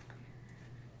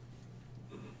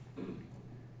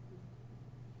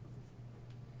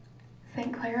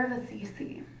 St. Clare of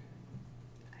Assisi,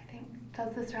 I think,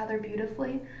 does this rather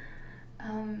beautifully.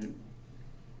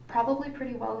 Probably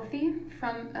pretty wealthy,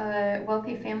 from a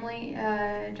wealthy family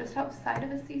just outside of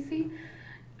Assisi,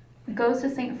 goes to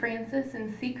St. Francis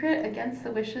in secret against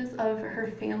the wishes of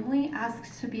her family,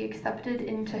 asks to be accepted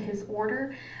into his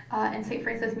order, and St.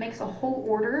 Francis makes a whole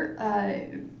order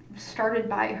started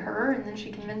by her, and then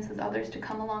she convinces others to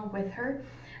come along with her.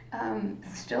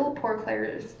 Still poor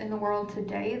Clares in the world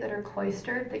today that are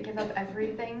cloistered, that give up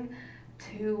everything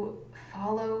to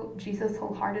follow Jesus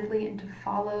wholeheartedly and to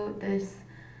follow this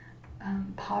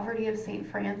poverty of St.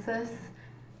 Francis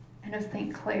and of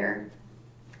St. Clare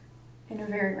in a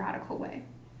very radical way.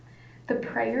 The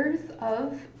prayers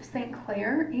of St.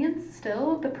 Clare, and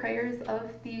still the prayers of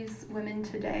these women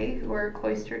today who are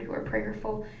cloistered, who are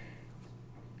prayerful,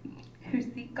 who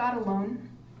seek God alone,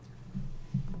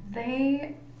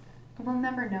 they will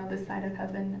never know this side of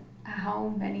heaven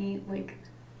how many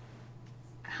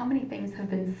things have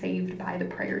been saved by the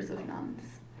prayers of nuns.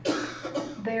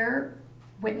 Their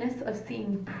witness of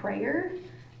seeing prayer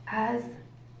as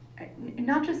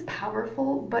not just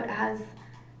powerful, but as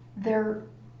their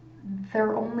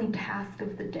only task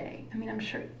of the day. I mean, I'm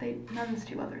sure nuns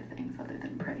do other things other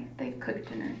than pray. They cook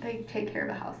dinner, they take care of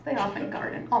the house, they often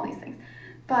garden, all these things.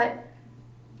 But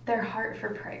their heart for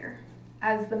prayer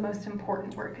as the most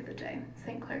important work of the day.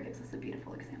 St. Clare gives us a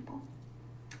beautiful example.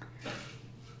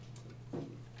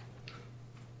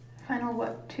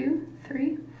 Final 2,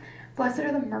 3. Blessed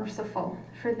are the merciful,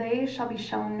 for they shall be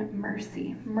shown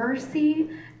mercy. Mercy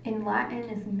in Latin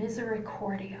is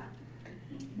misericordia.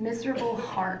 Miserable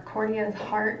heart. Cordia is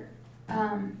heart.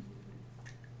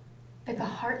 It's a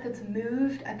heart that's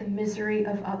moved at the misery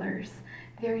of others.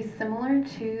 Very similar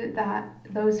to that,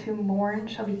 those who mourn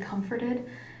shall be comforted.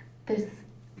 This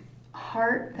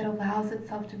heart that allows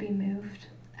itself to be moved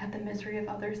at the misery of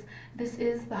others. This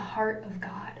is the heart of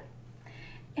God.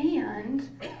 And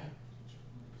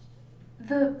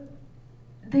the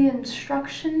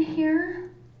instruction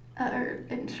here or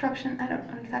instruction, I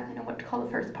don't exactly know what to call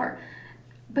the first part,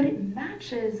 but it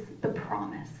matches the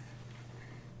promise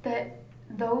that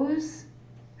those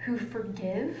who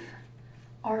forgive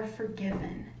are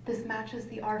forgiven. This matches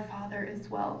the Our Father as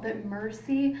well, that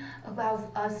mercy allows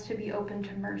us to be open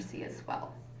to mercy as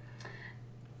well.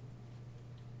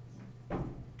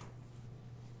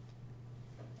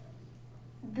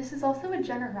 This is also a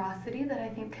generosity that I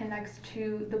think connects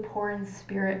to the poor in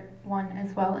spirit one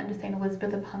as well, and to St.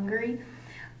 Elizabeth of Hungary,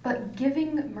 but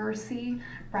giving mercy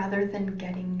rather than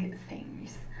getting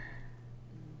things.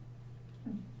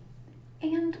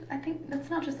 And I think that's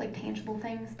not just like tangible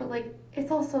things, but like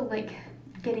it's also like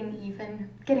getting even,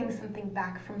 getting something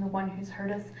back from the one who's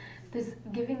hurt us. This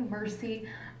giving mercy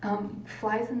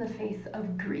flies in the face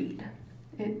of greed.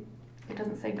 It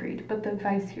doesn't say greed, but the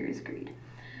vice here is greed.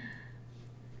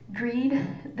 Greed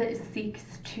that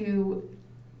seeks to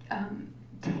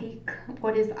take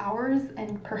what is ours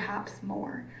and perhaps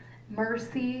more.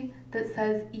 Mercy that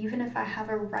says, even if I have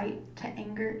a right to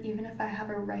anger, even if I have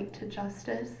a right to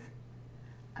justice,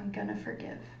 I'm gonna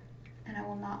forgive. And I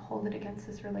will not hold it against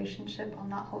this relationship. I'll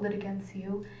not hold it against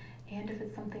you. And if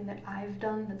it's something that I've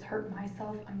done that's hurt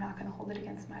myself, I'm not gonna hold it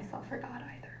against myself or God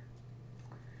either.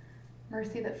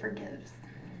 Mercy that forgives.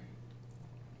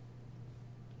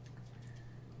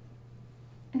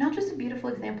 Not just a beautiful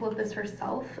example of this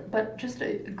herself, but just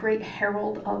a great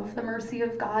herald of the mercy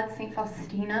of God, St.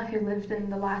 Faustina, who lived in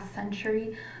the last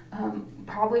century,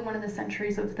 probably one of the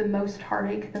centuries of the most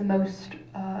heartache, the most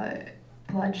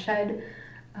bloodshed,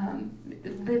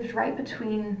 lived right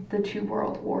between the two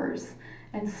world wars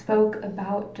and spoke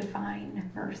about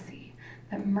divine mercy.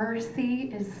 That mercy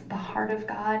is the heart of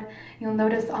God. You'll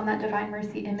notice on that divine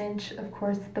mercy image, of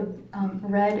course, the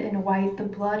red and white, the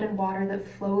blood and water that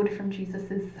flowed from Jesus'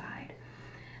 side.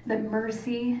 That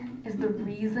mercy is the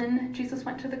reason Jesus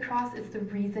went to the cross. It's the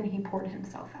reason he poured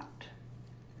himself out.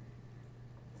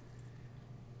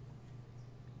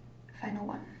 Final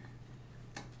one.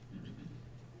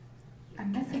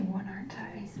 I'm missing one, aren't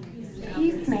I?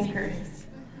 Peacemakers.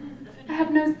 I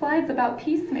have no slides about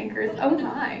peacemakers. Oh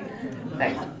my.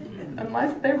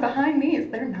 Unless they're behind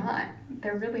these, they're not.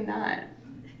 They're really not.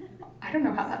 I don't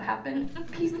know how that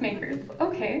happened. Peacemakers.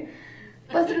 Okay.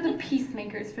 Blessed are the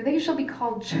peacemakers, for they shall be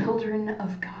called children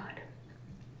of God.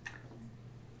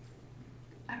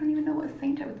 I don't even know what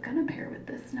saint I was going to pair with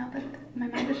this now that my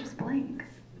mind is just blank.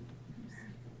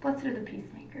 Blessed are the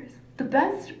peacemakers. The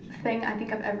best thing I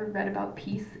think I've ever read about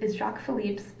peace is Jacques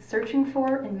Philippe's Searching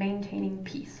for and Maintaining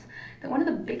Peace. That one of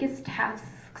the biggest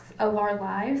tasks of our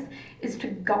lives is to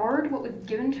guard what was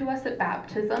given to us at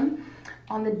baptism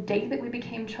on the day that we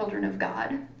became children of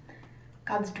God,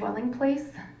 God's dwelling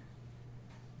place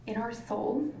in our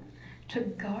soul, to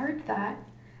guard that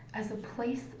as a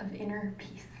place of inner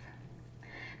peace.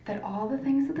 That all the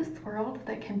things of this world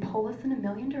that can pull us in a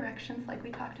million directions, like we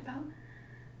talked about,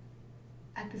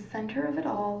 at the center of it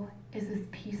all is this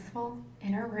peaceful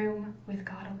inner room with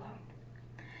God alone.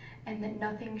 And that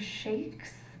nothing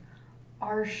shakes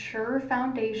our sure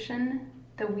foundation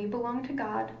that we belong to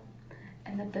God,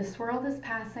 and that this world is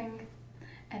passing,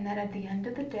 and that at the end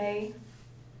of the day,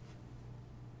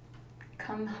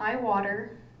 come high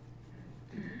water,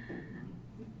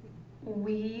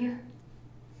 we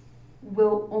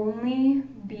will only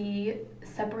be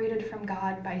separated from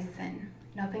God by sin.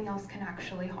 Nothing else can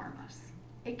actually harm us.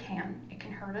 It can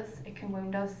hurt us, it can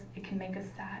wound us, it can make us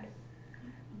sad.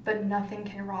 But nothing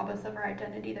can rob us of our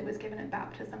identity that was given at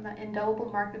baptism, that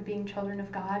indelible mark of being children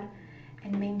of God,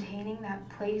 and maintaining that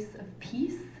place of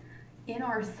peace in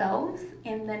ourselves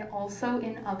and then also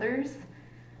in others.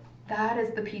 That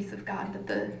is the peace of God that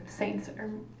the saints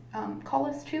call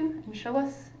us to and show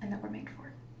us, and that we're made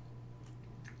for.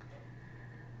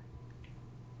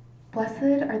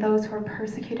 Blessed are those who are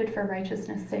persecuted for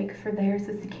righteousness' sake, for theirs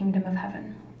is the kingdom of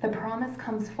heaven. The promise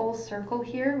comes full circle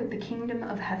here with the kingdom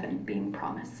of heaven being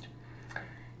promised.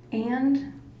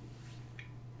 And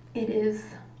it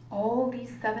is all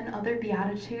these 7 other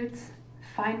Beatitudes.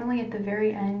 Finally, at the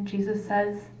very end, Jesus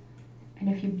says, and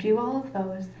if you do all of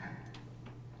those,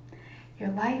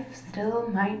 your life still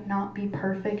might not be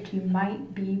perfect. You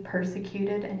might be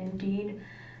persecuted, and indeed,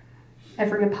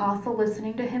 every apostle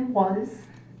listening to him was.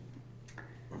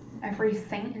 Every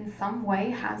saint in some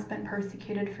way has been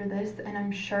persecuted for this, and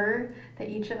I'm sure that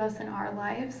each of us in our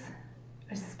lives,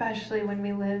 especially when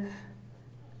we live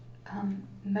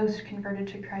most converted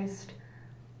to Christ,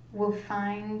 will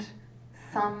find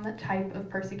some type of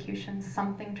persecution,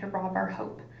 something to rob our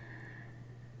hope.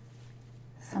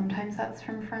 Sometimes that's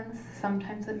from friends,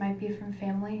 sometimes it might be from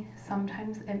family,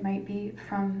 sometimes it might be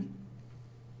from,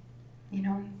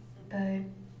 the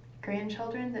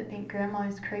grandchildren that think grandma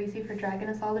is crazy for dragging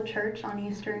us all to church on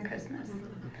Easter and Christmas.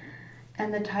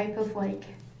 And the type of like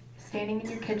standing in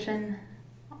your kitchen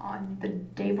on the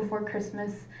day before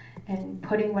Christmas and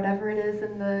putting whatever it is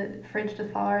in the fridge to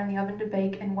thaw or in the oven to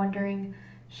bake and wondering,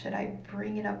 should I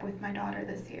bring it up with my daughter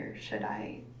this year?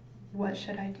 What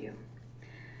should I do?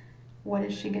 What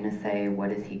is she gonna say?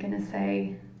 What is he gonna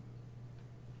say?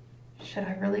 Should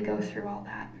I really go through all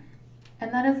that?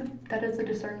 And that is a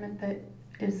discernment that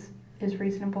is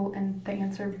reasonable, and the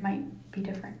answer might be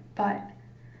different. But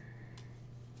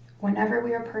whenever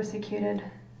we are persecuted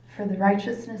for the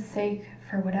righteousness' sake,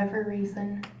 for whatever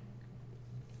reason,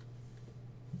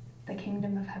 the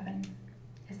kingdom of heaven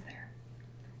is there.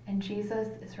 And Jesus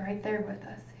is right there with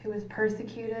us, who is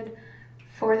persecuted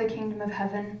for the kingdom of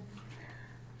heaven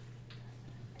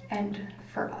and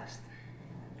for us.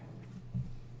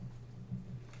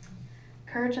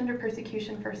 Courage under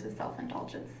persecution versus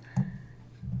self-indulgence.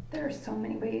 There are so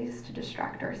many ways to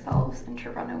distract ourselves and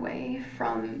to run away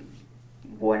from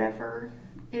whatever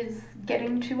is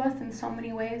getting to us in so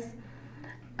many ways.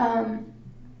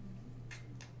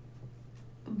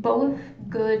 Both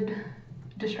good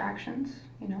distractions,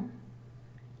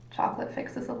 chocolate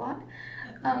fixes a lot.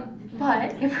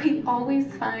 But if we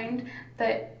always find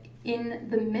that in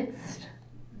the midst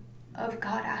of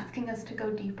God asking us to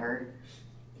go deeper,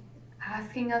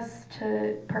 asking us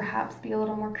to perhaps be a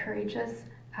little more courageous,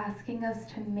 asking us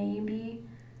to maybe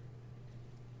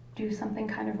do something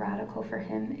kind of radical for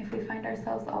him, if we find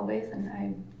ourselves always, and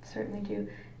I certainly do,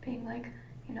 being like,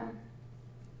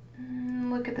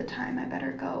 look at the time, I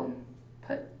better go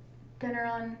put dinner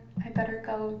on, I better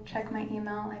go check my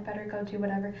email, I better go do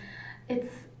whatever.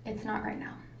 It's not right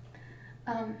now.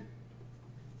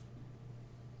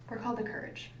 We're called to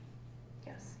courage,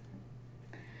 yes.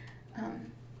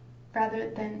 Rather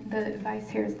than, the vice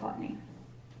here is gluttony.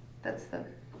 That's the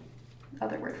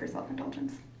other word for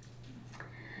self-indulgence.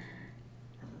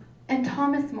 And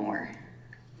Thomas More.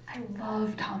 I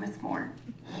love Thomas More.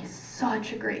 He's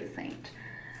such a great saint.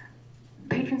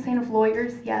 Patron saint of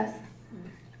lawyers, yes.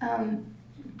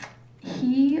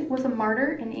 He was a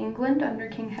martyr in England under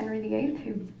King Henry VIII,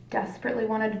 who desperately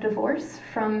wanted a divorce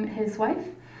from his wife,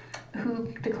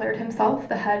 who declared himself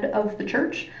the head of the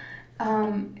church,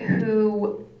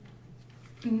 who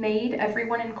made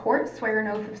everyone in court swear an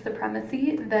oath of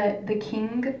supremacy that the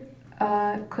king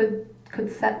could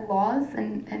set laws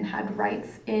and had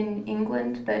rights in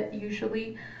England that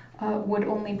usually would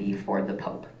only be for the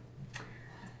Pope.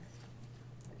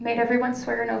 Made everyone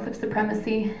swear an oath of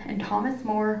supremacy, and Thomas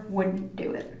More wouldn't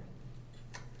do it.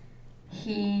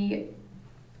 He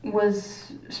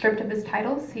was stripped of his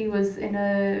titles. He was in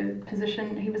a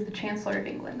position, he was the Chancellor of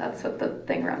England. That's what the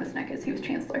thing around his neck is. He was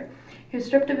Chancellor. He was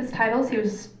stripped of his titles. He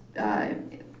was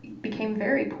became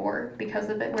very poor because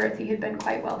of it, whereas he had been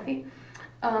quite wealthy.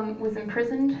 Was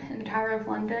imprisoned in the Tower of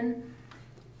London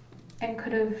and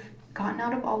could have gotten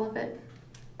out of all of it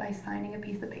by signing a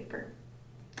piece of paper.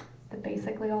 That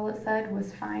basically all it said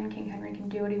was, fine, King Henry can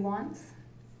do what he wants.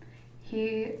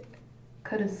 He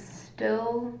could have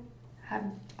still had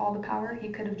all the power. He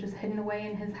could have just hidden away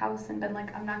in his house and been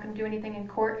like, I'm not going to do anything in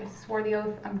court. I swore the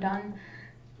oath. I'm done.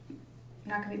 I'm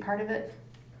not going to be part of it.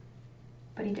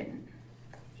 But he didn't.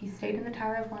 He stayed in the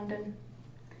Tower of London.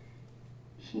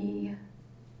 He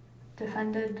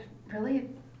defended, really,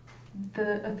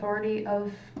 the authority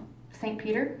of St.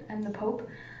 Peter and the Pope,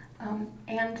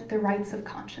 and the rights of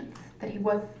conscience, that he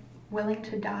was willing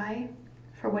to die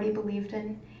for what he believed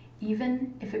in,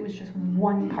 even if it was just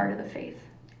one part of the faith.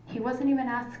 He wasn't even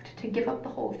asked to give up the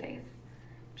whole faith,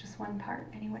 just one part,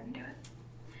 and he wouldn't do it.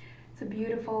 It's a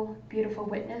beautiful, beautiful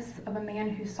witness of a man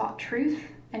who sought truth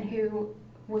and who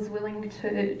was willing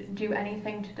to do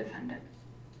anything to defend it.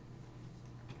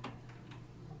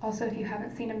 Also, if you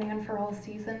haven't seen A Man for All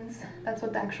Seasons, that's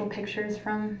what the actual picture is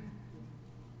from.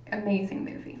 Amazing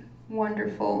movie.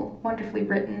 Wonderful, wonderfully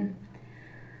written.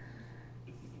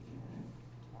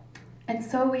 And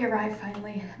so we arrive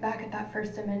finally back at that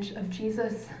first image of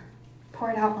Jesus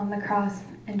poured out on the cross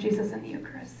and Jesus in the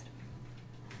Eucharist.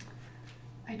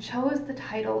 I chose the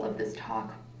title of this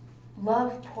talk,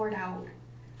 Love Poured Out,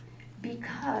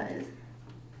 because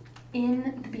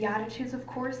in the Beatitudes, of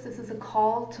course, this is a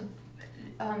call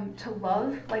to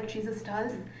love like Jesus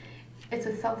does. It's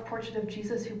a self-portrait of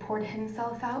Jesus who poured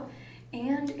himself out.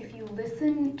 And if you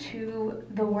listen to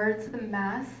the words of the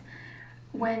Mass,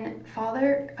 when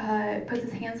Father puts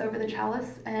his hands over the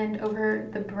chalice and over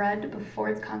the bread before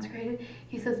it's consecrated,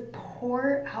 he says,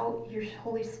 pour out your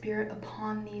Holy Spirit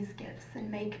upon these gifts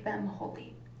and make them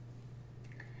holy.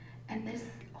 And this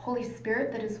Holy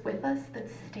Spirit that is with us, that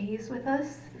stays with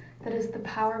us, that is the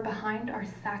power behind our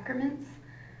sacraments,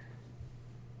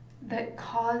 that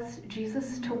caused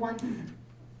Jesus to once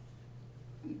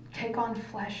take on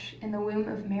flesh in the womb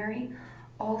of Mary,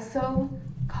 also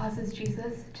causes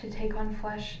Jesus to take on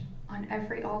flesh on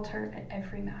every altar at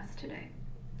every Mass today.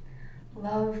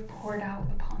 Love poured out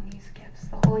upon these gifts.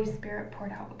 The Holy Spirit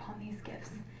poured out upon these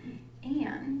gifts.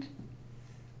 And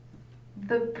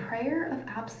the prayer of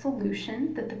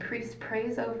absolution that the priest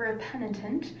prays over a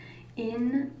penitent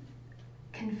in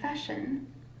confession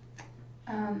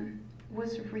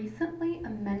was recently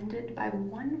amended by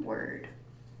one word.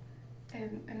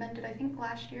 Amended, I think,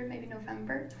 last year, maybe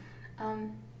November.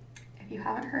 If you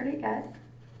haven't heard it yet,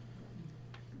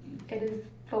 it is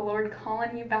the Lord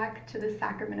calling you back to the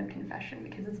sacrament of confession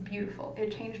because it's beautiful.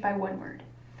 It changed by one word.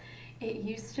 It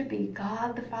used to be,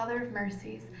 God, the Father of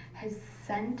mercies, has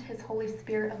sent his Holy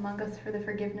Spirit among us for the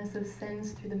forgiveness of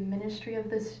sins through the ministry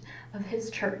of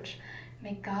his church.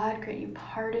 May God grant you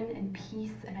pardon and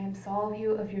peace, and I absolve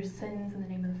you of your sins in the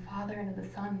name of the Father, and of the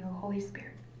Son, and of the Holy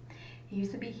Spirit. It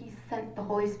used to be he sent the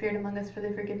Holy Spirit among us for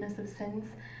the forgiveness of sins.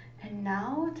 And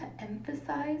now, to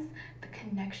emphasize the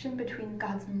connection between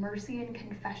God's mercy and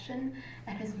confession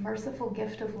and his merciful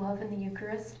gift of love in the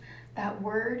Eucharist, that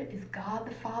word is God,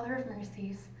 the Father of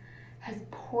mercies, has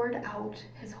poured out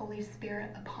his Holy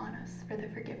Spirit upon us for the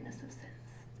forgiveness of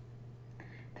sins.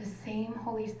 The same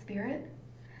Holy Spirit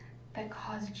that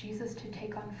caused Jesus to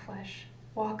take on flesh,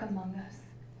 walk among us,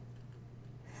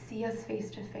 see us face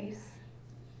to face,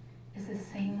 is the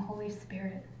same Holy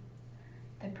Spirit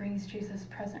that brings Jesus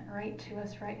present right to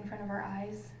us, right in front of our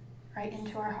eyes, right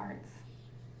into our hearts,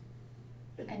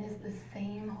 and is the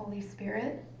same Holy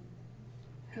Spirit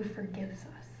who forgives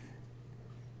us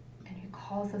and who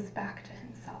calls us back to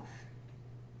himself.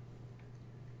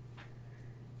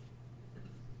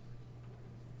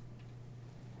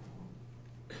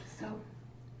 So,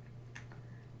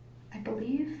 I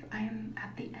believe I am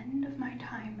at the end of my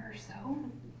time or so.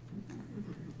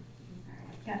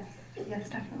 Yes,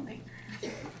 definitely.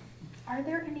 Are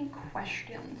there any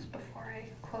questions before I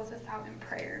close us out in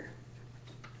prayer?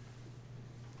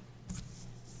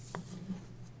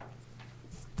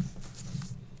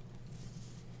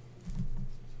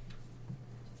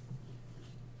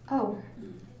 Oh,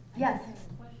 yes. I have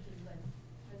a question, but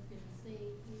I was going to say,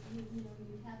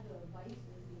 you have the vices,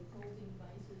 the opposing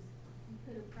vices. You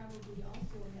could have probably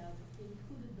also have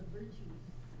included the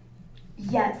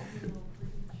virtues. Yes.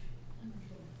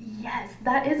 Yes,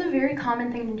 that is a very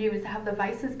common thing to do, is to have the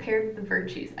vices paired with the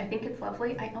virtues. I think it's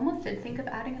lovely. I almost did think of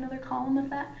adding another column of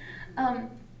that.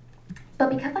 But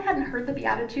because I hadn't heard the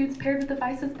Beatitudes paired with the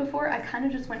vices before, I kind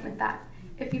of just went with that.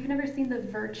 If you've never seen the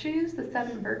virtues, the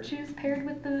 7 virtues paired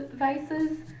with the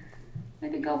vices,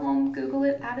 maybe go home, Google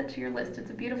it, add it to your list.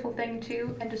 It's a beautiful thing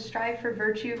too. And to strive for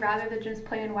virtue rather than just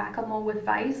playing whack-a-mole with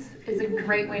vice is a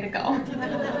great way to go.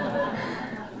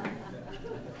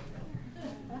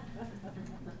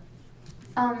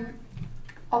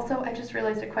 Also, I just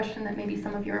realized a question that maybe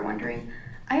some of you are wondering.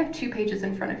 I have 2 pages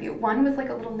in front of you. One was like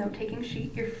a little note-taking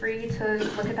sheet. You're free to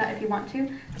look at that if you want to.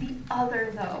 The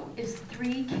other, though, is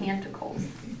 3 canticles.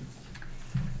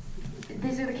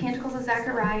 These are the canticles of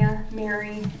Zechariah,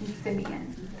 Mary, and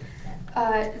Simeon.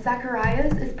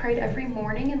 Zacharias is prayed every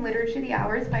morning in Liturgy of the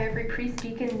Hours by every priest,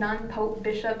 deacon, nun, pope,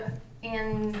 bishop,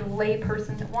 and lay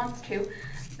person that wants to.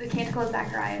 The canticle of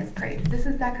Zechariah is prayed. This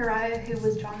is Zechariah, who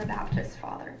was John the Baptist's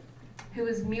father, who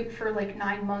was mute for like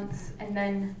 9 months, and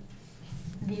then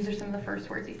these are some of the first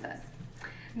words he says.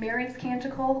 Mary's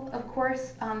canticle, of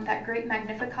course, that great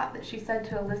Magnificat that she said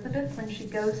to Elizabeth when she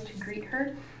goes to greet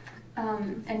her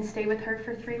and stay with her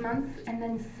for 3 months. And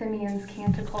then Simeon's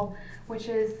canticle, which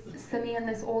is Simeon,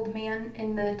 this old man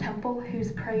in the temple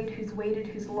who's prayed, who's waited,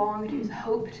 who's longed, who's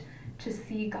hoped to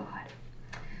see God.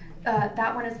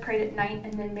 That one is prayed at night,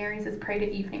 and then Mary's is prayed at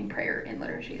evening prayer in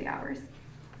Liturgy of the Hours.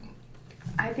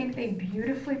 I think they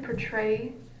beautifully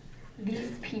portray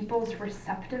these people's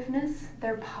receptiveness,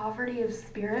 their poverty of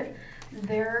spirit,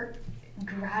 their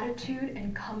gratitude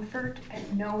and comfort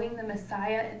at knowing the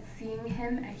Messiah, at seeing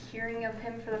him, at hearing of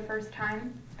him for the first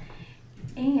time.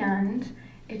 And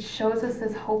it shows us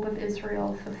this hope of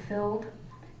Israel fulfilled.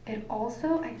 It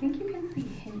also, I think you can see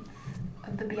hints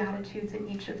of the Beatitudes in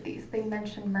each of these. They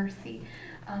mention mercy,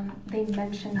 they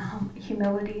mention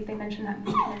humility, they mention that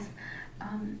meekness.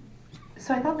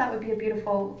 So I thought that would be a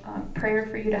beautiful prayer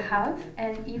for you to have.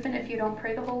 And even if you don't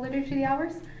pray the whole Liturgy of the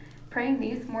Hours, praying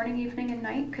these morning, evening, and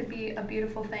night could be a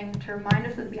beautiful thing to remind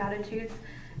us of the Beatitudes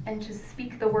and to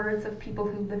speak the words of people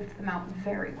who lived them out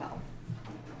very well.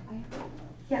 I-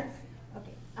 Yes?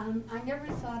 Okay. I never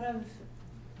thought of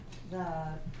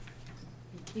the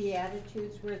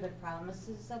Beatitudes were the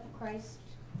promises of Christ,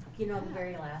 you know, the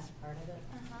very last part of it.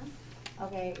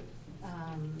 Okay,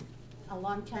 a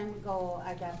long time ago,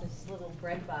 I got this little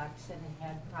bread box and it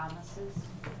had promises,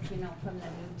 you know, from the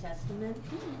New Testament.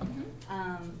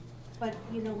 But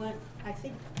you know what? I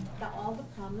think all the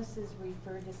promises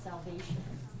refer to salvation.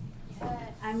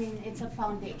 I mean, it's a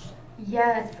foundation.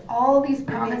 Yes, all these And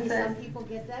promises. maybe some people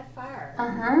get that far.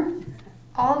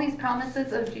 All these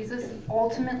promises of Jesus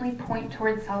ultimately point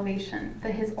towards salvation.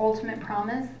 That his ultimate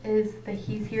promise is that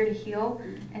he's here to heal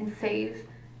and save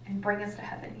and bring us to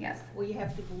heaven. Yes. Well, you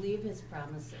have to believe his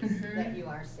promises that you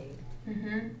are saved.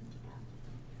 And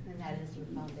that is your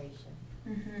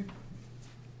foundation.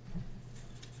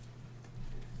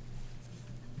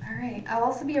 All right. I'll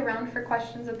also be around for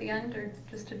questions at the end or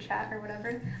just to chat or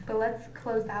whatever. But let's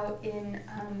close out in,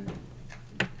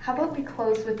 how about we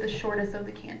close with the shortest of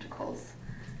the canticles?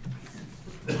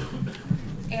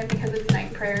 And because it's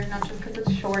night prayer, not just because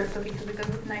it's short, but because it goes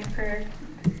with night prayer.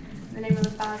 In the name of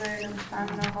the Father, and of the Son,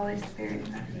 and of the Holy Spirit.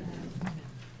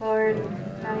 Lord,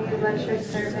 now you let your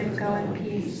servant go in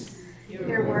peace.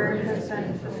 Your word has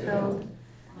been fulfilled.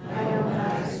 My own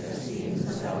eyes have seen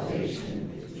salvation,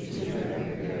 which you have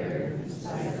prepared in the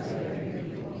sight of every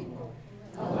people,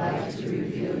 a light to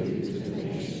reveal you to the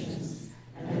nations,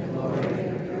 and the glory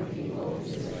of your people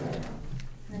Israel.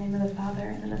 In the name of the Father,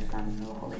 and of the Son, and of the Holy